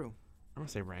pull it through. I'm gonna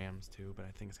say Rams too, but I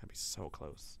think it's gonna be so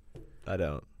close. I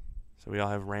don't. So we all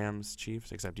have Rams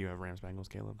Chiefs, except you have Rams Bengals,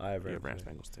 Caleb. I have You have Rams,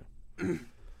 Rams Bengals too.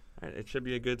 All right, it should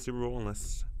be a good Super Bowl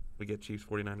unless we get Chiefs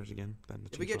 49ers again. Then the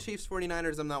If we get will- Chiefs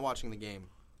 49ers, I'm not watching the game.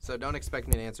 So don't expect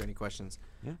me to answer any questions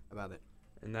Yeah. about it.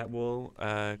 And that will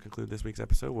conclude this week's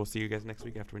episode. We'll see you guys next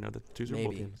week after we know the two Super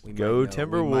Bowl Maybe. teams. We Go might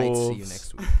know. We might see you Timberwolves.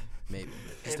 next week. Maybe.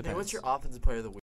 Just Anthony, what's depends. your offensive player of the week?